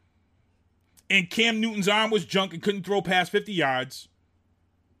 And Cam Newton's arm was junk and couldn't throw past 50 yards,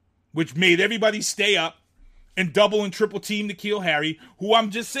 which made everybody stay up and double and triple team N'Keal Harry, who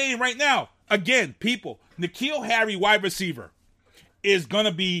I'm just saying right now, again, people, N'Keal Harry, wide receiver, is going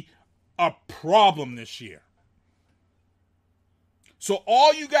to be a problem this year. So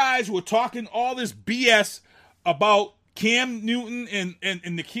all you guys who are talking all this BS about Cam Newton and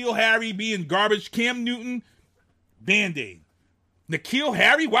N'Keal Harry being garbage, Cam Newton, Band-Aid. N'Keal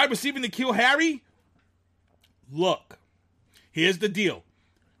Harry, wide receiver N'Keal Harry? Look, here's the deal.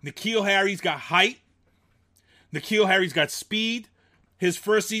 N'Keal Harry's got height. N'Keal Harry's got speed. His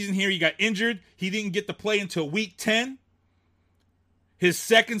first season here, he got injured. He didn't get to play until week 10. His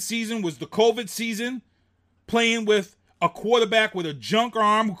second season was the COVID season, playing with a quarterback with a junk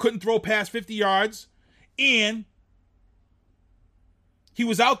arm who couldn't throw past 50 yards. And he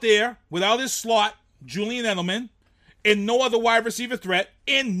was out there without his slot, Julian Edelman, and no other wide receiver threat,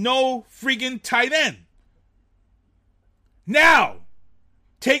 and no friggin' tight end. Now,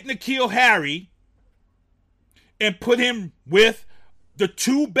 take N'Keal Harry and put him with the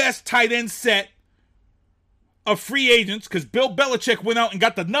two best tight end set of free agents, because Bill Belichick went out and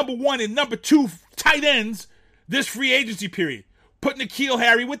got the number 1 and number 2 tight ends this free agency period. Put N'Keal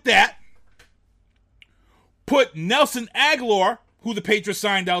Harry with that. Put Nelson Aguilar, who the Patriots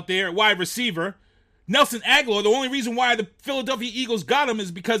signed out there at wide receiver. Nelson Aguilar, the only reason why the Philadelphia Eagles got him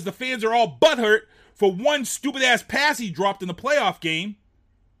is because the fans are all butthurt for one stupid-ass pass he dropped in the playoff game.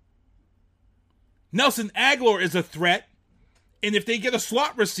 Nelson Aguilar is a threat. And if they get a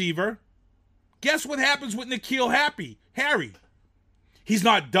slot receiver, guess what happens with N'Keal Harry? He's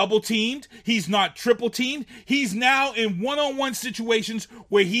not double-teamed. He's not triple-teamed. He's now in one-on-one situations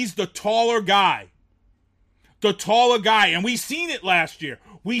where he's the taller guy. The taller guy. And we seen it last year.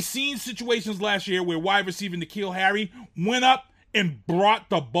 We seen situations last year where wide receiver N'Keal Harry went up and brought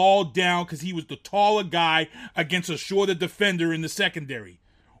the ball down because he was the taller guy against a shorter defender in the secondary.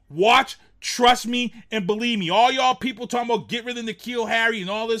 Watch, trust me, and believe me. All y'all people talking about get rid of N'Keal Harry and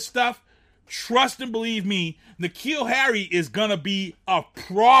all this stuff, trust and believe me, N'Keal Harry is going to be a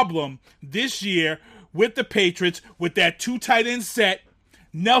problem this year with the Patriots with that 2 tight end set,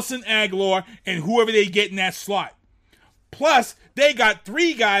 Nelson Aguilar, and whoever they get in that slot. Plus, they got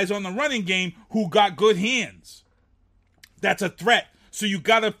 3 guys on the running game who got good hands. That's a threat. So you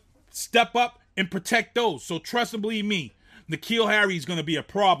got to step up and protect those. So trust and believe me, N'Keal Harry is going to be a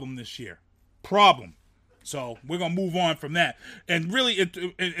problem this year. Problem. So we're going to move on from that. And really,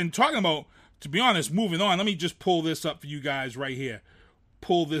 in talking about, to be honest, moving on, let me just pull this up for you guys right here.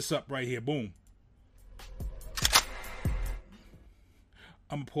 Pull this up right here. Boom.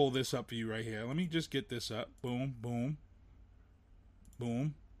 I'm going to pull this up for you right here. Let me just get this up. Boom, boom,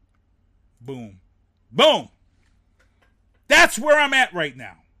 boom, boom, boom. That's where I'm at right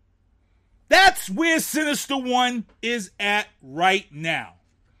now. That's where Sinister One is at right now.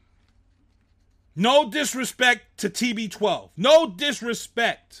 No disrespect to TB12. No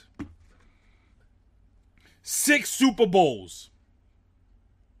disrespect. 6 Super Bowls.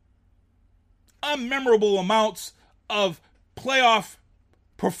 Unmemorable amounts of playoff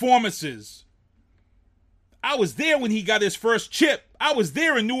performances. I was there when he got his first chip. I was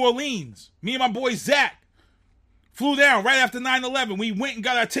there in New Orleans. Me and my boy Zach flew down right after 9/11. We went and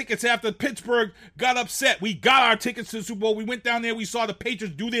got our tickets after Pittsburgh got upset. We got our tickets to the Super Bowl. We went down there. We saw the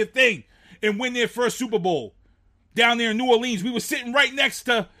Patriots do their thing and win their first Super Bowl down there in New Orleans. We were sitting right next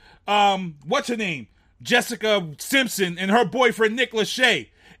to, what's her name? Jessica Simpson and her boyfriend, Nick Lachey.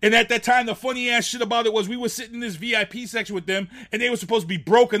 And at that time, the funny ass shit about it was we were sitting in this VIP section with them, and they were supposed to be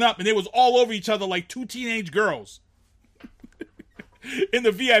broken up, and they was all over each other like 2 teenage girls in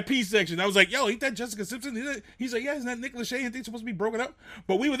the VIP section. I was like, yo, ain't that Jessica Simpson? He's like, yeah, isn't that Nick Lachey? Ain't they supposed to be broken up?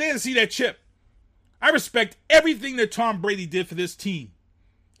 But we were there to see that chip. I respect everything that Tom Brady did for this team.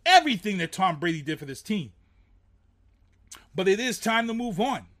 Everything that Tom Brady did for this team. But it is time to move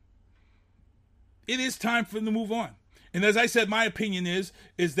on. It is time for them to move on. And as I said, my opinion is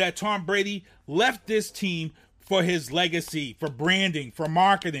that Tom Brady left this team for his legacy, for branding, for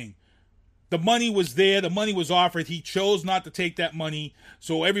marketing. The money was there. The money was offered. He chose not to take that money.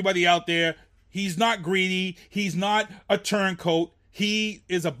 So everybody out there, he's not greedy. He's not a turncoat. He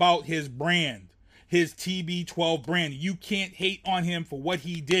is about his brand, his TB12 brand. You can't hate on him for what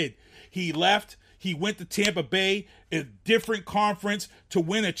he did. He left. He went to Tampa Bay, a different conference, to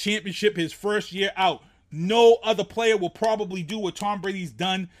win a championship his first year out. No other player will probably do what Tom Brady's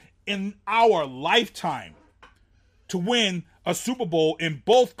done in our lifetime to win a Super Bowl in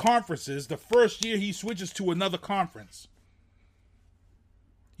both conferences the first year he switches to another conference.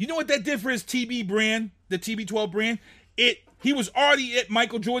 You know what that did for his TB brand, the TB12 brand? He was already at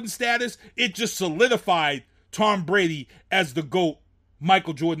Michael Jordan status. It just solidified Tom Brady as the GOAT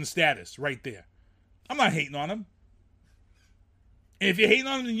Michael Jordan status right there. I'm not hating on him. And if you're hating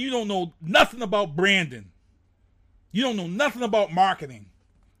on him, then you don't know nothing about branding. You don't know nothing about marketing.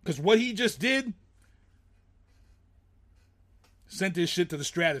 Because what he just did sent this shit to the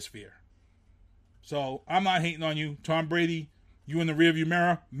stratosphere. So I'm not hating on you. Tom Brady, you in the rearview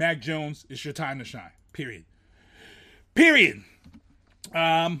mirror. Mac Jones, it's your time to shine. Period.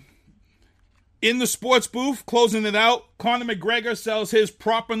 In the sports booth, closing it out, Conor McGregor sells his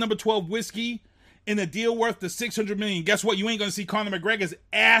proper number 12 whiskey in a deal worth the $600 million. Guess what? You ain't going to see Conor McGregor's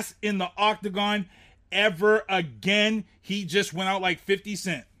ass in the octagon ever again. He just went out like 50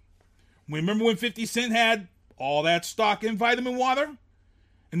 Cent. Remember when 50 Cent had all that stock in vitamin water?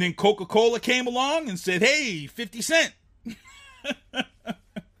 And then Coca-Cola came along and said, hey, 50 Cent.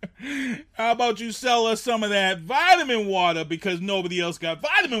 How about you sell us some of that vitamin water, because nobody else got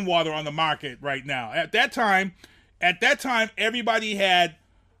vitamin water on the market right now. At that time, At that time, everybody had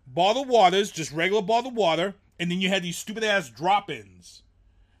bottled waters, just regular bottled water, and then you had these stupid-ass drop-ins.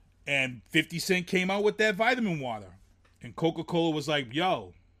 And 50 Cent came out with that vitamin water. And Coca-Cola was like,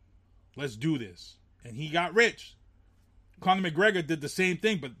 yo, let's do this. And he got rich. Conor McGregor did the same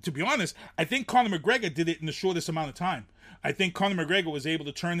thing. But to be honest, I think Conor McGregor did it in the shortest amount of time. I think Conor McGregor was able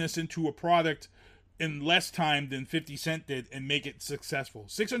to turn this into a product in less time than 50 Cent did and make it successful.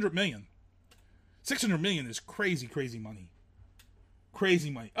 600 million. 600 million is crazy, crazy money. Crazy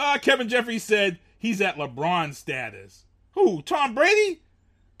money. Kevin Jeffries said he's at LeBron status. Who? Tom Brady?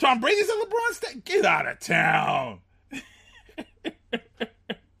 Tom Brady's at LeBron status? Get out of town.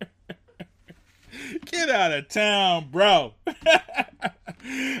 Get out of town, bro.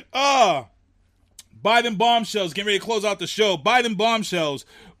 Biden bombshells. Getting ready to close out the show. Biden bombshells.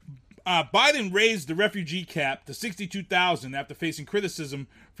 Biden raised the refugee cap to 62,000 after facing criticism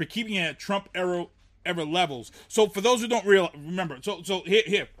for keeping it at Trump era levels. So for those who don't remember, so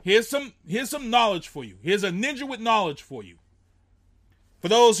here's some knowledge for you. Here's a ninja with knowledge for you. For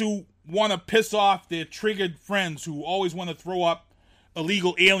those who want to piss off their triggered friends who always want to throw up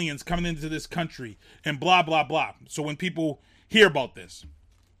illegal aliens coming into this country and blah blah blah. So when people hear about this,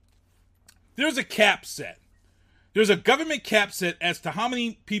 there's a cap set. There's a government cap set as to how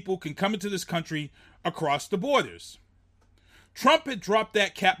many people can come into this country across the borders. Trump had dropped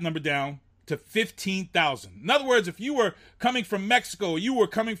that cap number down to 15,000. In other words, if you were coming from Mexico, or you were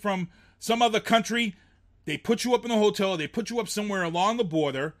coming from some other country, they put you up in a hotel, they put you up somewhere along the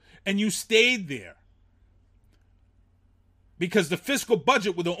border, and you stayed there. Because the fiscal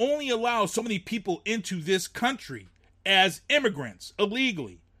budget would only allow so many people into this country as immigrants,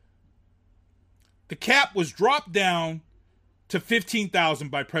 illegally. The cap was dropped down to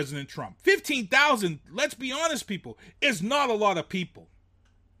 15,000 by President Trump. 15,000, let's be honest, people, is not a lot of people.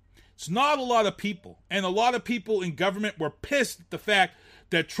 It's not a lot of people. And a lot of people in government were pissed at the fact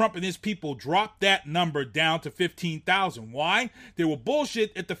that Trump and his people dropped that number down to 15,000. Why? They were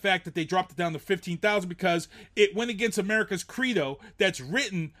bullshit at the fact that they dropped it down to 15,000 because it went against America's credo that's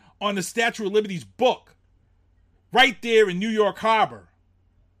written on the Statue of Liberty's book right there in New York Harbor.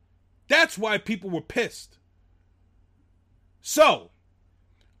 That's why people were pissed. So,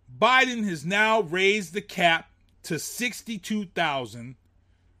 Biden has now raised the cap to 62,000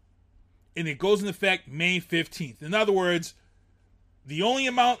 and it goes into effect May 15th. In other words, the only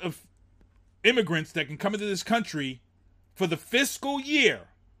amount of immigrants that can come into this country for the fiscal year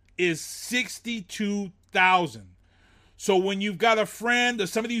is 62,000. So when you've got a friend or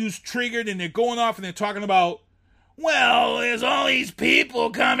somebody who's triggered and they're going off and they're talking about, well, there's all these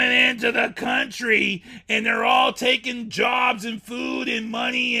people coming into the country and they're all taking jobs and food and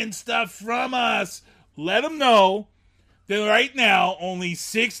money and stuff from us, let them know that right now only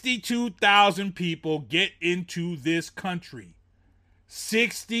 62,000 people get into this country.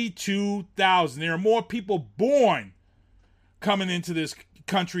 62,000. There are more people born coming into this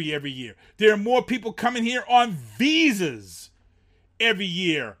country every year. There are more people coming here on visas every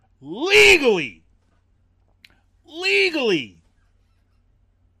year. Legally.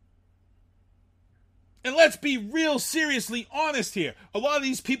 And let's be real seriously honest here. A lot of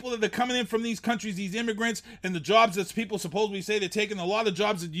these people that are coming in from these countries, these immigrants, and the jobs that people supposedly say they're taking, a lot of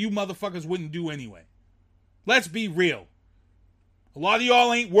jobs that you motherfuckers wouldn't do anyway. Let's be real. A lot of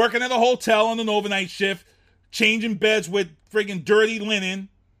y'all ain't working at a hotel on an overnight shift, changing beds with friggin' dirty linen.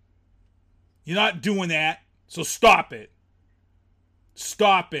 You're not doing that, so stop it.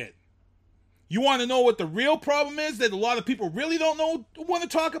 Stop it. You want to know what the real problem is that a lot of people really don't want to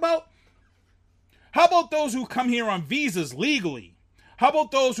talk about? How about those who come here on visas legally? How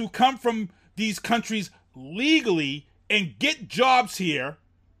about those who come from these countries legally and get jobs here?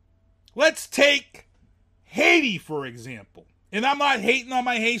 Let's take Haiti, for example. And I'm not hating on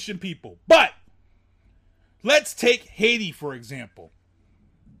my Haitian people, but let's take Haiti, for example.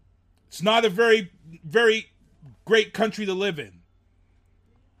 It's not a very, very great country to live in.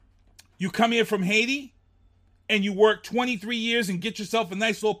 You come here from Haiti and you work 23 years and get yourself a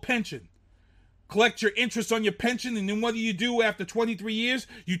nice little pension. Collect your interest on your pension, and then what do after 23 years?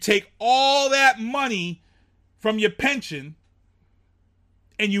 You take all that money from your pension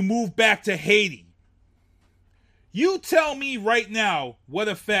and you move back to Haiti. You tell me right now what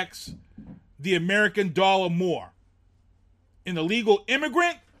affects the American dollar more. An illegal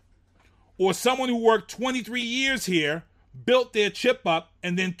immigrant or someone who worked 23 years here, built their chip up,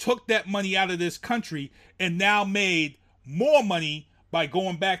 and then took that money out of this country and now made more money by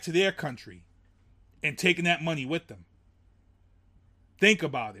going back to their country and taking that money with them. Think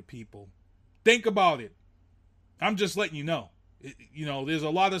about it, people. Think about it. I'm just letting you know. There's a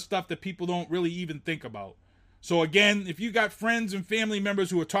lot of stuff that people don't really even think about. So again, if you got friends and family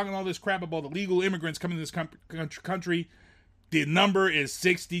members who are talking all this crap about illegal immigrants coming to this country, the number is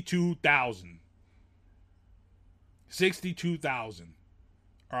 62,000. 62,000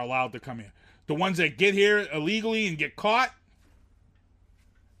 are allowed to come here. The ones that get here illegally and get caught,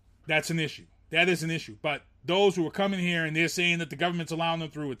 that's an issue. That is an issue. But those who are coming here and they're saying that the government's allowing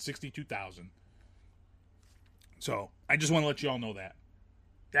them through, it's 62,000. So I just want to let you all know that.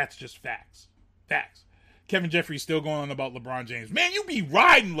 That's just facts. Facts. Kevin Jeffries still going on about LeBron James. Man, you be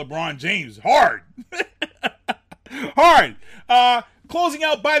riding LeBron James hard. Hard. Closing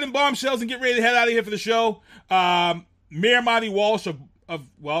out Biden bombshells and get ready to head out of here for the show. Mayor Marty Walsh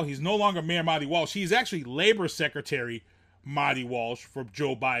well, he's no longer Mayor Marty Walsh. He's actually Labor Secretary Marty Walsh for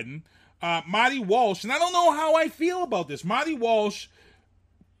Joe Biden. Marty Walsh, and I don't know how I feel about this. Marty Walsh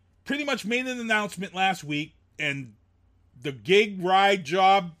pretty much made an announcement last week, and the gig ride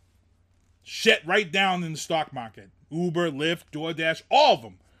job shut right down in the stock market. Uber, Lyft, DoorDash, all of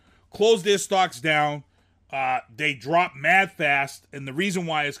them closed their stocks down. They dropped mad fast, and the reason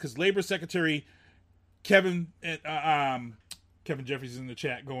why is because Labor Secretary Kevin Jeffries is in the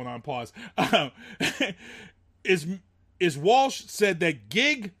chat going on pause. Is Walsh said that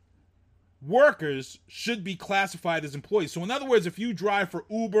gig workers should be classified as employees. So in other words, if you drive for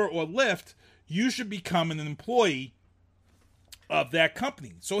Uber or Lyft, you should become an employee of that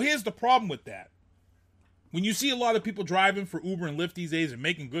company. So here's the problem with that. When you see a lot of people driving for Uber and Lyft these days and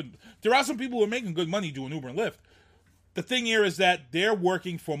making good, there are some people who are making good money doing Uber and Lyft. The thing here is that they're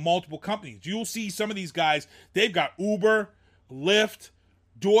working for multiple companies. You'll see some of these guys, they've got Uber, Lyft,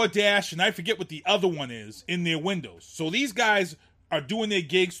 DoorDash, and I forget what the other one is in their windows. So these guys are doing their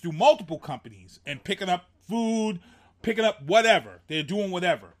gigs through multiple companies and picking up food, picking up whatever. They're doing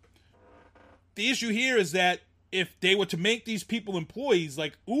whatever. The issue here is that if they were to make these people employees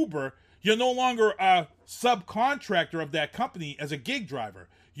like Uber, you're no longer a subcontractor of that company as a gig driver.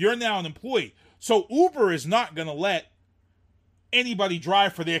 You're now an employee. So Uber is not going to let anybody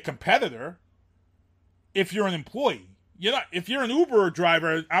drive for their competitor if you're an employee. If you're an Uber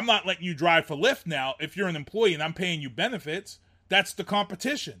driver, I'm not letting you drive for Lyft now. If you're an employee and I'm paying you benefits, that's the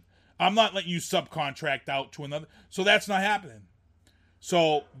competition. I'm not letting you subcontract out to another. So that's not happening.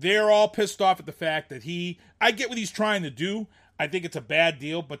 So they're all pissed off at the fact that I get what he's trying to do. I think it's a bad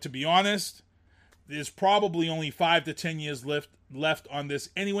deal, but to be honest, there's probably only 5 to 10 years left on this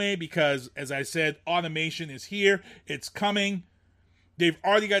anyway, because as I said, automation is here. It's coming. They've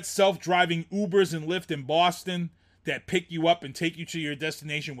already got self-driving Ubers and Lyft in Boston that pick you up and take you to your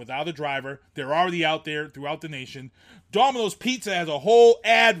destination without a driver. They're already out there throughout the nation. Domino's Pizza has a whole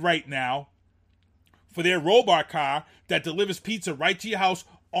ad right now for their robot car that delivers pizza right to your house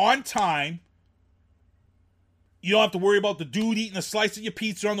on time. You don't have to worry about the dude eating a slice of your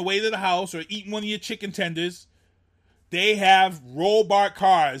pizza on the way to the house or eating one of your chicken tenders. They have robot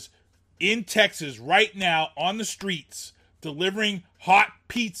cars in Texas right now on the streets delivering hot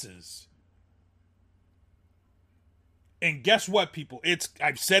pizzas. And guess what, people?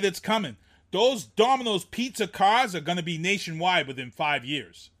 I've said it's coming. Those Domino's pizza cars are going to be nationwide within 5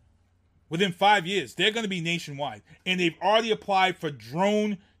 years. Within 5 years, they're going to be nationwide. And they've already applied for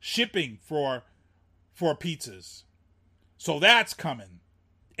drone shipping for pizzas. So that's coming.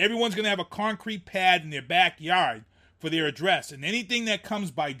 Everyone's going to have a concrete pad in their backyard for their address. And anything that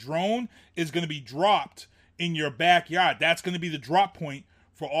comes by drone is going to be dropped in your backyard. That's going to be the drop point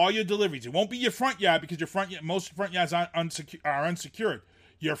for all your deliveries. It won't be your front yard because most front yards are unsecured.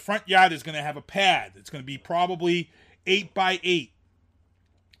 Your front yard is going to have a pad. It's going to be probably 8x8.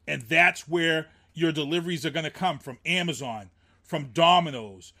 And that's where your deliveries are going to come from Amazon, from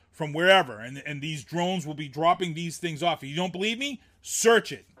Domino's, from wherever. And these drones will be dropping these things off. If you don't believe me,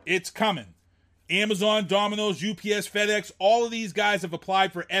 search it. It's coming. Amazon, Domino's, UPS, FedEx, all of these guys have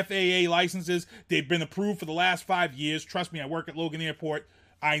applied for FAA licenses. They've been approved for the last 5 years. Trust me, I work at Logan Airport.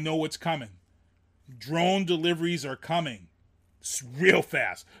 I know what's coming. Drone deliveries are coming. It's real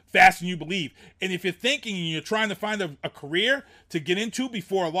fast. Faster than you believe. And if you're thinking and you're trying to find a career to get into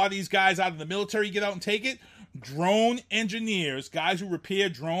before a lot of these guys out of the military get out and take it, drone engineers, guys who repair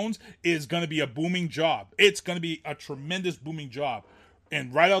drones, is going to be a booming job. It's going to be a tremendous booming job.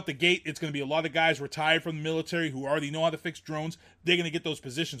 And right out the gate, it's going to be a lot of guys retired from the military who already know how to fix drones. They're going to get those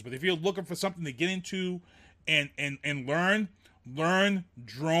positions. But if you're looking for something to get into and learn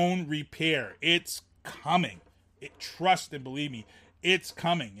drone repair. It's coming. Trust and believe me, it's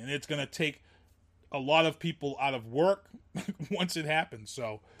coming. And it's going to take a lot of people out of work once it happens.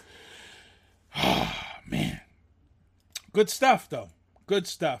 So, man. Good stuff, though. Good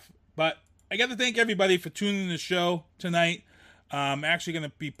stuff. But I got to thank everybody for tuning in the show tonight. I'm actually going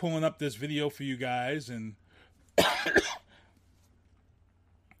to be pulling up this video for you guys and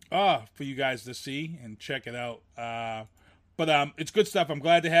for you guys to see and check it out. But it's good stuff. I'm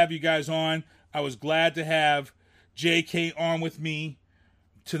glad to have you guys on. I was glad to have JK on with me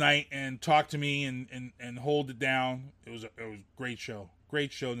tonight and talk to me and hold it down. It was a great show.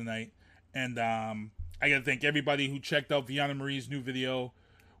 Great show tonight. And I got to thank everybody who checked out Viana Marie's new video,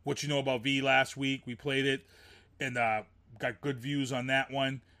 What You Know About V, last week. We played it and got good views on that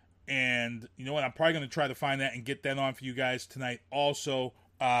one. And you know what? I'm probably going to try to find that and get that on for you guys tonight. Also,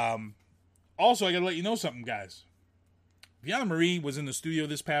 I got to let you know something, guys. Viana Marie was in the studio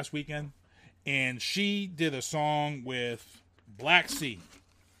this past weekend, and she did a song with Black Sea.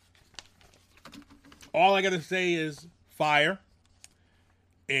 All I got to say is fire.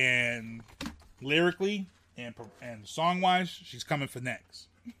 And lyrically and song-wise, she's coming for next.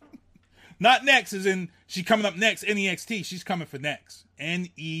 Not next as in she's coming up next, N-E-X-T. She's coming for next.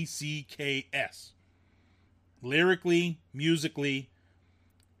 N-E-C-K-S. Lyrically, musically,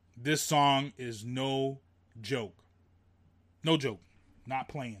 this song is no joke. No joke. Not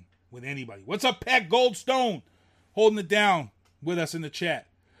playing with anybody. What's up, Pat Goldstone? Holding it down with us in the chat.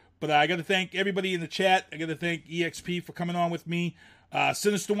 But I got to thank everybody in the chat. I got to thank EXP for coming on with me.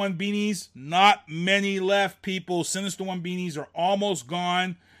 Sinister One beanies. Not many left, people. Sinister One beanies are almost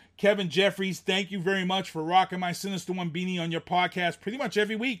gone. Kevin Jeffries, thank you very much for rocking my Sinister One beanie on your podcast pretty much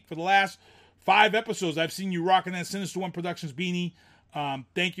every week. For the last 5 episodes, I've seen you rocking that Sinister One Productions beanie.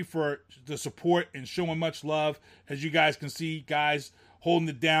 Thank you for the support and showing much love. As you guys can see, guys holding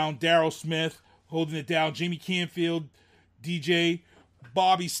it down. Daryl Smith holding it down. Jamie Canfield, DJ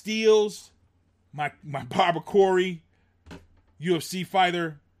Bobby Steels, my Barbara Corey, UFC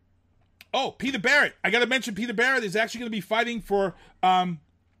fighter. Oh, Peter Barrett. I got to mention Peter Barrett is actually going to be fighting for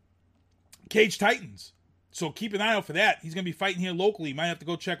Cage Titans. So keep an eye out for that. He's going to be fighting here locally. You might have to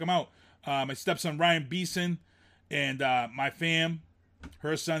go check him out. My stepson, Ryan Beeson, and my fam.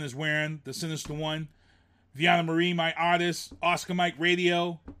 Her son is wearing the Sinister One. Viana Marie, my artist. Oscar Mike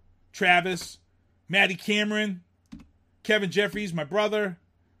Radio. Travis. Maddie Cameron. Kevin Jeffries, my brother.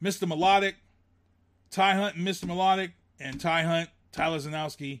 Mr. Melodic. Ty Hunt and Mr. Melodic. And Ty Hunt, Tyler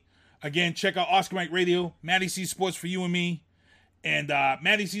Zanowski. Again, check out Oscar Mike Radio. Maddie C Sports for You and Me. And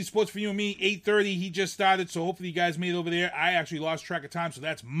Maddie C Sports for You and Me, 8:30. He just started, so hopefully you guys made it over there. I actually lost track of time, so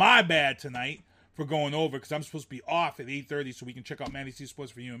that's my bad tonight for going over, because I'm supposed to be off at 8:30 so we can check out Maddie C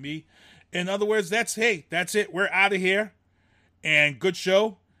Sports for You and Me. In other words, that's it. We're out of here. And good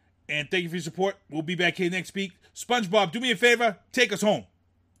show. And thank you for your support. We'll be back here next week. SpongeBob, do me a favor. Take us home.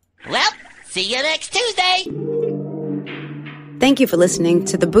 Well, see you next Tuesday. Thank you for listening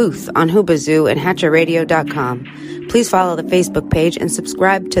to The Booth on Hoobazoo and HatcherRadio.com. Please follow the Facebook page and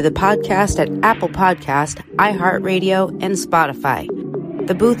subscribe to the podcast at Apple Podcast, iHeartRadio, and Spotify.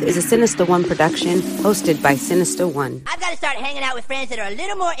 The Booth is a Sinister One production hosted by Sinister One. I've got to start hanging out with friends that are a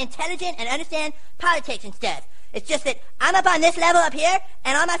little more intelligent and understand politics and stuff. It's just that I'm up on this level up here,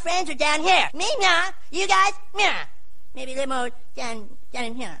 and all my friends are down here. Me, nah. You guys, nah. Maybe a little more down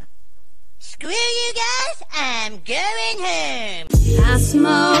in here. Screw you guys, I'm going home. I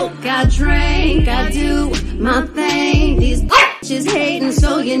smoke, I drink, I do my thing. These bitches hating,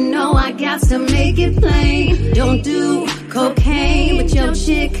 so you know I got to make it plain. Don't do cocaine with your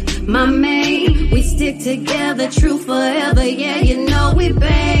chick, my main. We stick together, true forever, yeah, you know we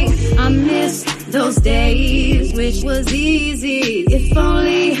bang. I miss those days, which was easy. If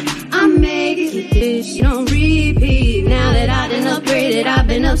only I made it, this don't repeat. Now that I done upgraded, I've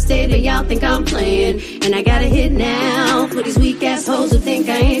been upstate, and y'all think I'm playing. And I got a hit now for these weak assholes who think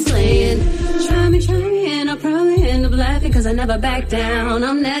I ain't slaying. Try me, and I'll probably end up laughing, cause I never back down.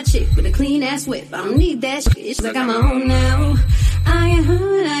 I'm that chick with a clean ass whip, I don't need that shit, I got my own now. I get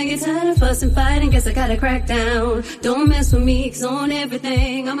hurt, I get tired of fussing, fighting, guess I gotta crack down. Don't mess with me, cause on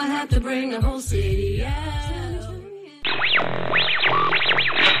everything, I'ma have to bring the whole city out.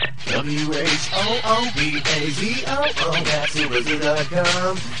 WHOOBAZOO, that's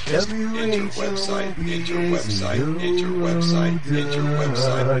Hoobazoo.com.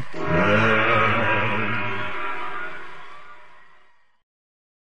 WHOOBAZOO.com.